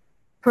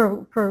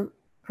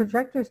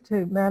projectors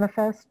to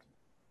manifest,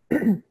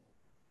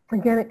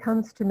 again, it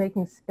comes to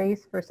making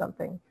space for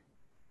something.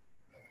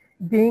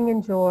 Being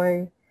in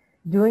joy,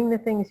 doing the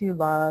things you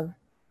love,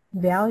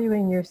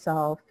 valuing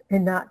yourself,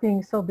 and not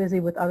being so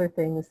busy with other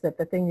things that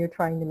the thing you're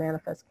trying to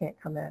manifest can't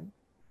come in.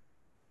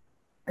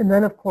 And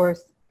then, of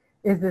course,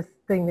 is this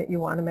thing that you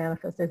want to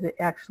manifest, is it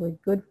actually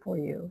good for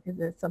you? Is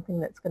it something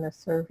that's going to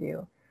serve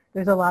you?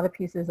 There's a lot of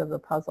pieces of the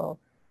puzzle.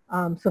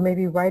 So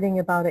maybe writing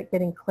about it,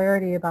 getting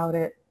clarity about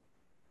it,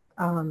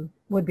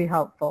 would be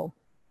helpful.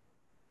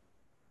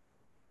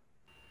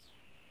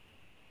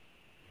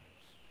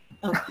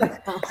 Okay.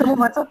 Someone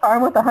wants a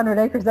farm with 100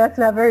 acres. That's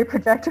not very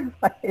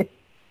projector-like.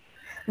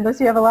 Unless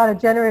you have a lot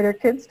of generator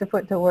kids to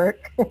put to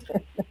work.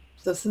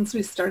 So since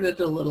we started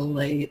a little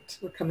late,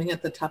 we're coming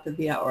at the top of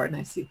the hour, and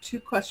I see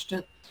two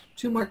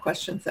more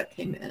questions that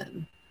came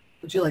in.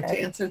 Would you like to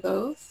answer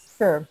those?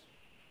 Sure.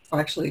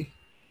 Or actually,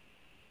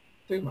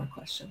 3 more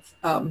questions.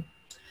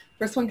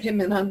 First one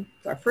came in on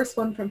our first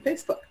one from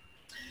Facebook.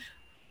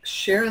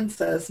 Sharon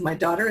says, my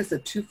daughter is a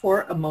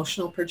 2/4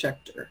 emotional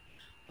projector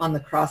on the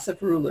cross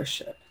of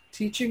rulership.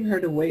 Teaching her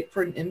to wait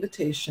for an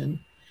invitation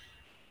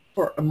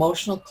for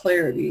emotional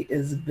clarity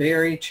is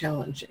very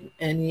challenging.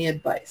 Any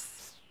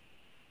advice?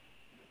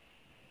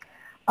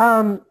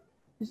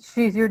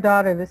 She's your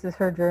daughter. This is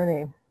her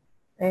journey.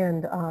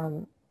 And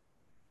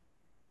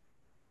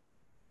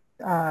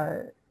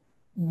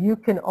you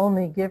can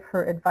only give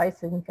her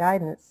advice and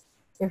guidance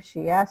if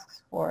she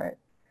asks for it.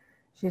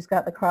 She's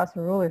got the cross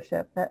of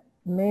rulership. That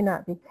may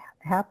not be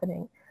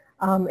happening.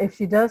 If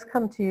she does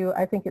come to you,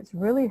 I think it's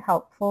really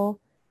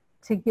helpful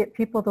to get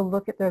people to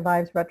look at their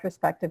lives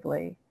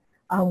retrospectively.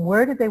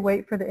 Where did they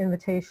wait for the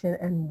invitation,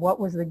 and what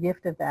was the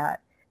gift of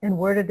that? And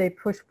where did they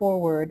push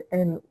forward,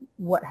 and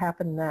what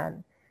happened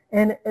then?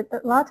 And a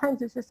lot of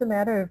times it's just a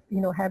matter of,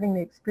 having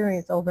the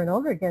experience over and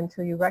over again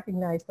until you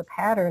recognize the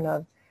pattern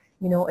of,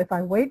 if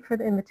I wait for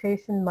the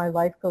invitation, my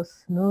life goes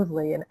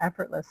smoothly and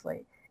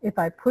effortlessly. If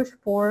I push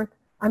forth,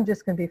 I'm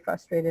just going to be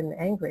frustrated and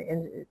angry.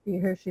 And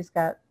here she's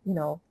got,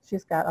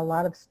 she's got a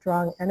lot of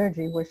strong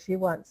energy where she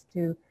wants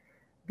to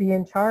be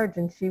in charge,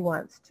 and she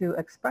wants to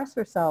express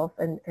herself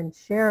and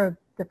share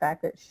the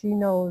fact that she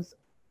knows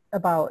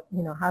about,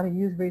 how to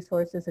use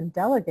resources and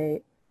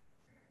delegate.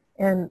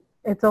 And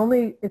it's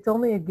only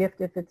a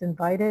gift if it's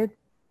invited,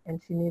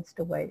 and she needs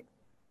to wait.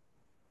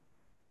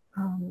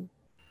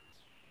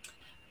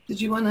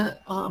 Did you want to,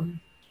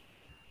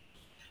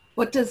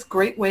 what does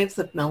Great Waves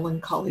of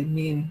Melancholy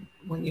mean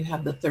when you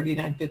have the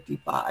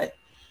 3955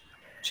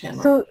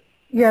 channel? So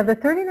yeah, the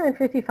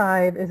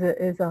 3955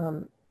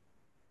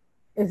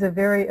 is a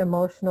very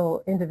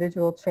emotional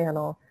individual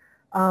channel.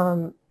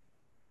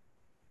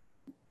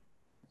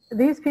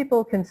 These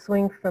people can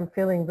swing from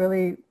feeling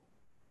really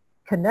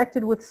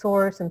connected with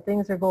source and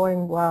things are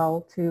going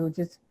well to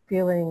just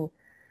feeling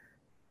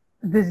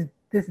this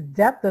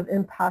depth of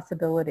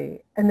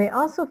impossibility. And they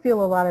also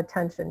feel a lot of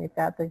tension. You've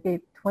got the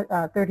gate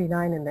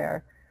 39 in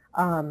there.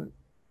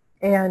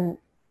 And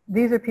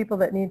these are people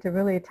that need to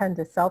really attend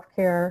to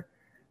self-care,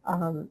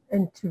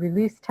 and to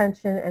release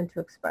tension and to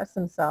express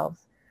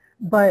themselves.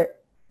 But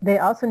they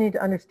also need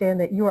to understand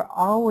that you are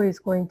always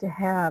going to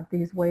have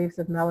these waves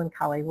of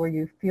melancholy where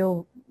you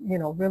feel,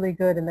 really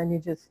good, and then you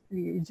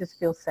just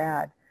feel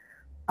sad.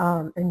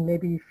 And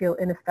maybe you feel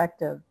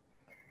ineffective.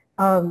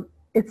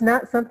 It's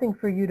not something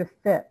for you to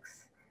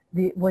fix.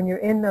 When you're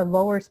in the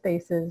lower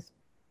spaces,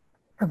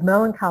 of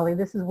melancholy,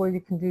 this is where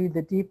you can do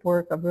the deep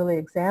work of really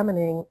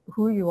examining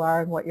who you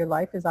are and what your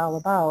life is all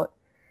about,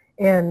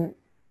 and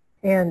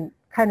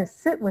kind of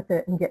sit with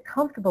it and get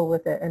comfortable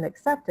with it and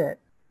accept it,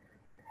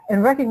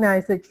 and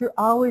recognize that you're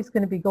always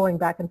going to be going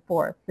back and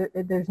forth.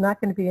 There's not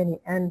going to be any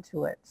end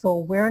to it. So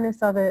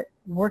awareness of it,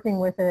 working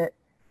with it,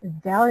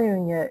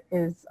 valuing it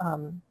is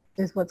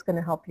what's going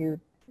to help you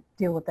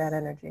deal with that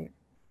energy.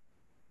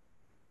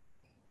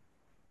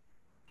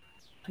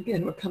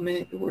 Again,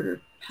 we're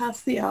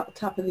past the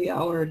top of the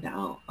hour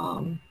now.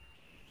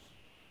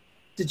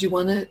 Did you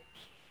want to,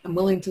 I'm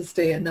willing to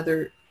stay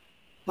another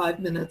 5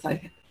 minutes.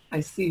 I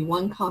see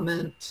one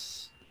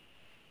comment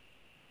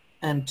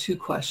and 2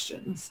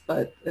 questions,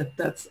 but if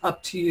that's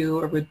up to you,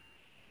 or would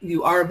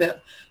you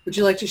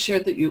like to share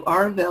that you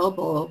are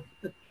available?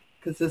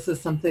 Because this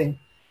is something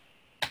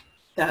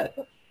that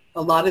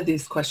a lot of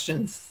these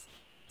questions,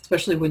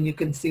 especially when you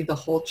can see the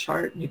whole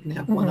chart and you can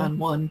have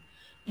one-on-one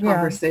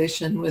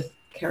conversation with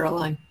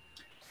Caroline.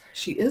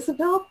 She is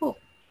available.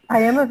 I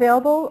am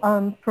available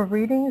for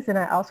readings, and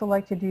I also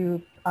like to do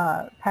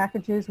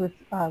packages with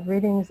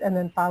readings and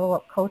then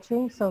follow-up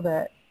coaching so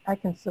that I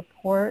can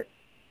support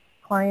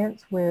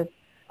clients with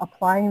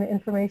applying the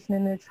information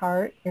in their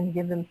chart and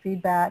give them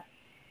feedback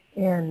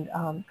and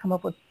come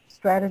up with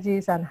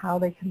strategies on how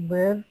they can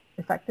live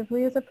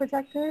effectively as a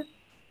projector.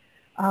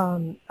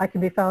 I can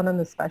be found on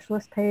the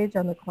specialist page,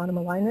 on the quantum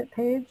alignment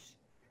page,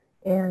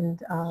 and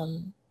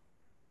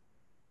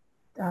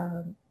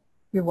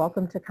you're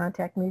welcome to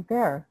contact me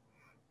there.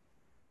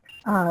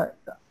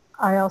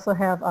 I also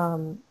have,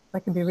 I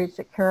can be reached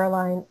at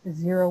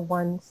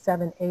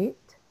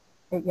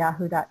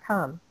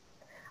caroline0178@yahoo.com.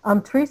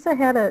 Teresa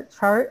had a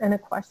chart and a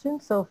question,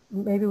 so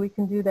maybe we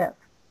can do that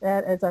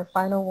as our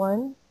final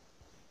one.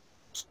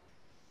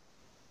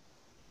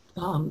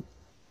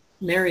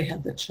 Mary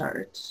had the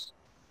chart.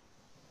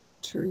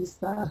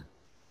 Teresa,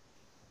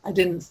 I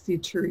didn't see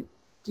Teresa.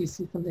 Do you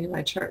see something in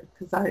my chart?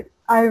 Because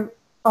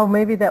oh,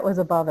 maybe that was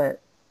above it.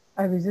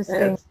 I was just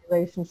saying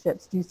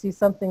relationships. Do you see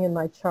something in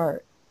my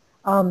chart?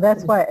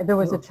 That's why there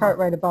was a chart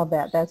right above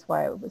that. That's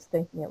why I was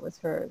thinking it was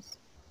hers.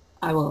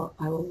 I will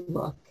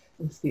look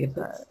and see if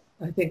it's,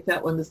 I think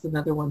that one is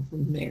another one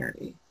from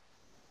Mary.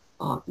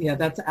 Yeah,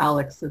 that's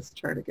Alex's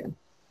chart again.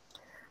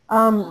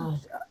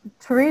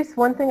 Therese,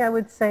 one thing I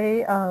would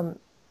say,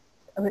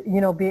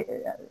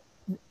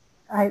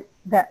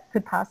 that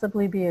could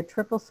possibly be a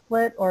triple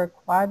split or a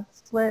quad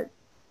split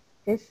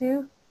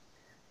issue.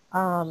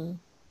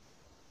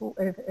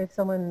 If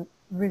someone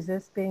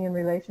resists being in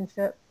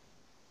relationship,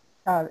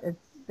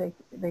 they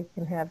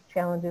can have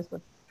challenges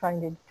with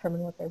trying to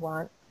determine what they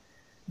want.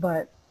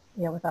 But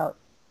without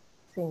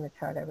seeing the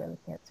chart, I really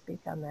can't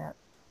speak on that.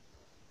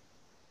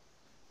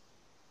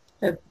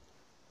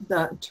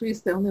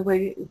 Therese, the only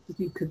way, if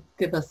you could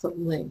give us a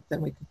link,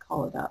 then we could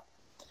call it up.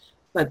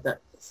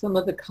 But some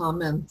of the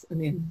comments, I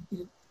mean,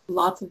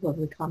 lots of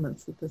lovely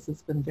comments that this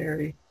has been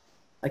very,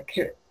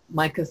 like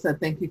Micah said,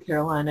 thank you,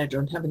 Caroline. I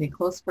don't have any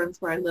close friends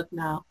where I live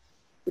now,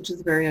 which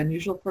is very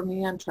unusual for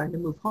me. I'm trying to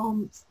move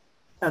home,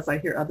 as I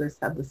hear others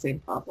have the same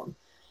problem.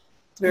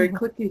 It's very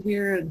clicky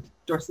here in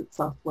Dorset,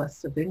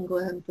 southwest of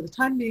England. For the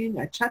time being,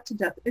 I chat to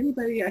death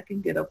anybody I can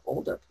get a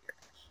hold of here.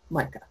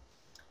 Micah.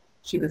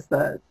 She was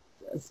as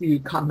you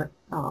comment,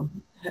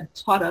 had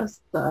taught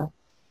us, the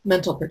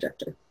mental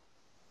projector.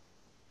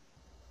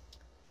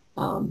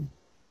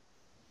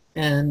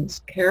 And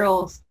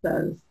Carol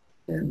says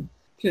in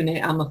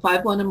Q&A, I'm a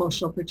 5-1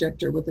 emotional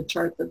projector with a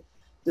chart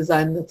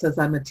design that says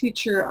I'm a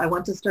teacher. I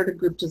want to start a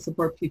group to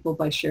support people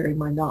by sharing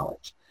my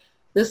knowledge.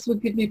 This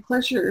would give me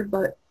pleasure,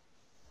 but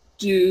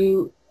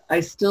do I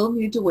still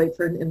need to wait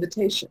for an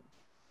invitation?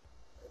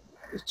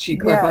 She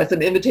clarifies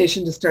an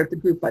invitation to start the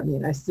group. I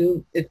mean, I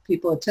assume if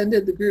people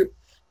attended the group,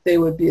 they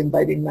would be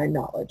inviting my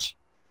knowledge.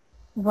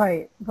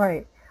 Right.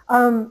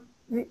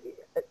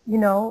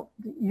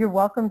 You're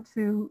welcome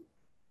to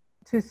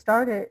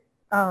start it,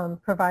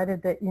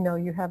 provided that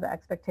you have the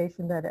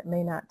expectation that it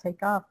may not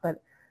take off.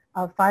 But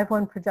a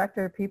 5-1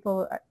 projector,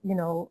 people,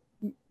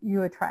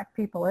 you attract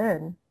people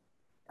in.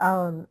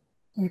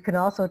 You can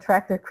also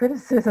attract their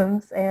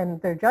criticisms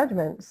and their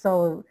judgment.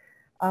 So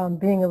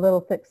being a little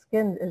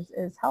thick-skinned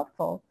is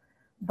helpful.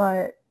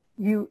 But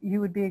you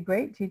would be a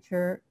great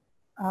teacher.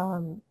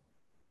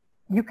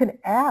 You can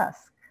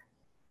ask.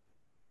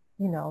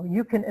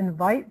 You can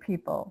invite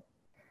people.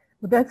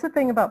 But that's the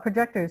thing about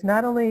projectors.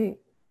 Not only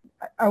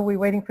are we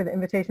waiting for the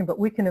invitation, but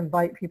we can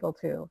invite people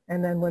too.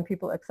 And then when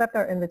people accept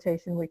our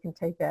invitation, we can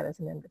take that as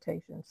an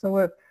invitation. So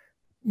if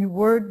you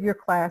word your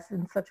class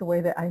in such a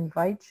way that I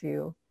invite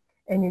you,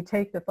 and you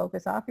take the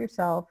focus off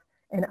yourself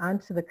and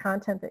onto the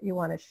content that you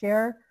want to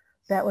share,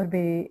 that would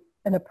be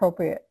an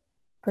appropriate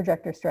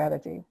projector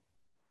strategy.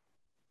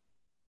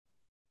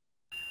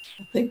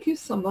 Thank you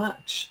so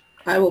much.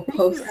 I will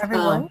post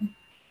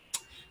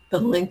the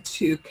link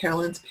to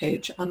Caroline's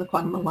page on the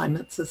Quantum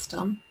Alignment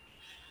System.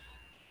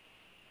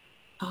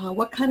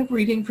 What kind of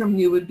reading from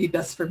you would be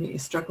best for me,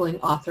 struggling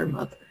author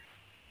mother?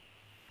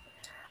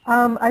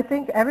 I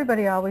think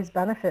everybody always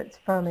benefits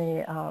from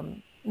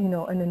you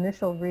know, an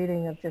initial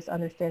reading of just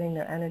understanding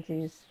their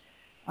energies.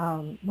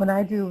 When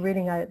I do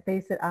reading, I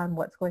base it on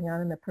what's going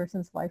on in the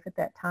person's life at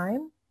that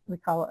time. We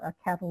call it a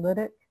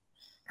catalytic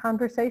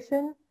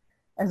conversation,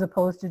 as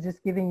opposed to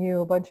just giving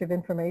you a bunch of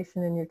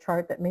information in your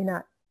chart that may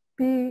not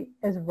be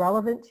as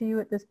relevant to you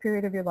at this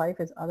period of your life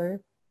as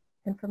other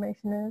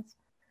information is.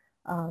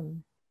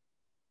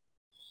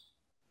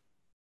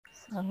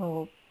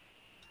 So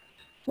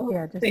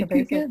yeah, just a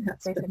basic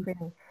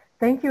reading.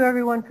 Thank you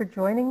everyone for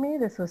joining me.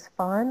 This was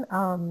fun.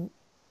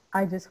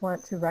 I just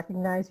want to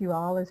recognize you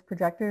all as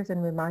projectors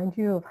and remind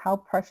you of how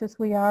precious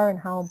we are and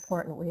how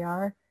important we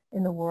are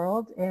in the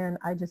world. And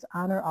I just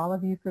honor all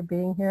of you for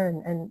being here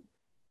and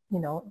you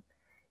know,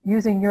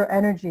 using your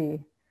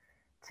energy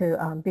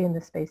to be in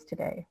this space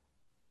today.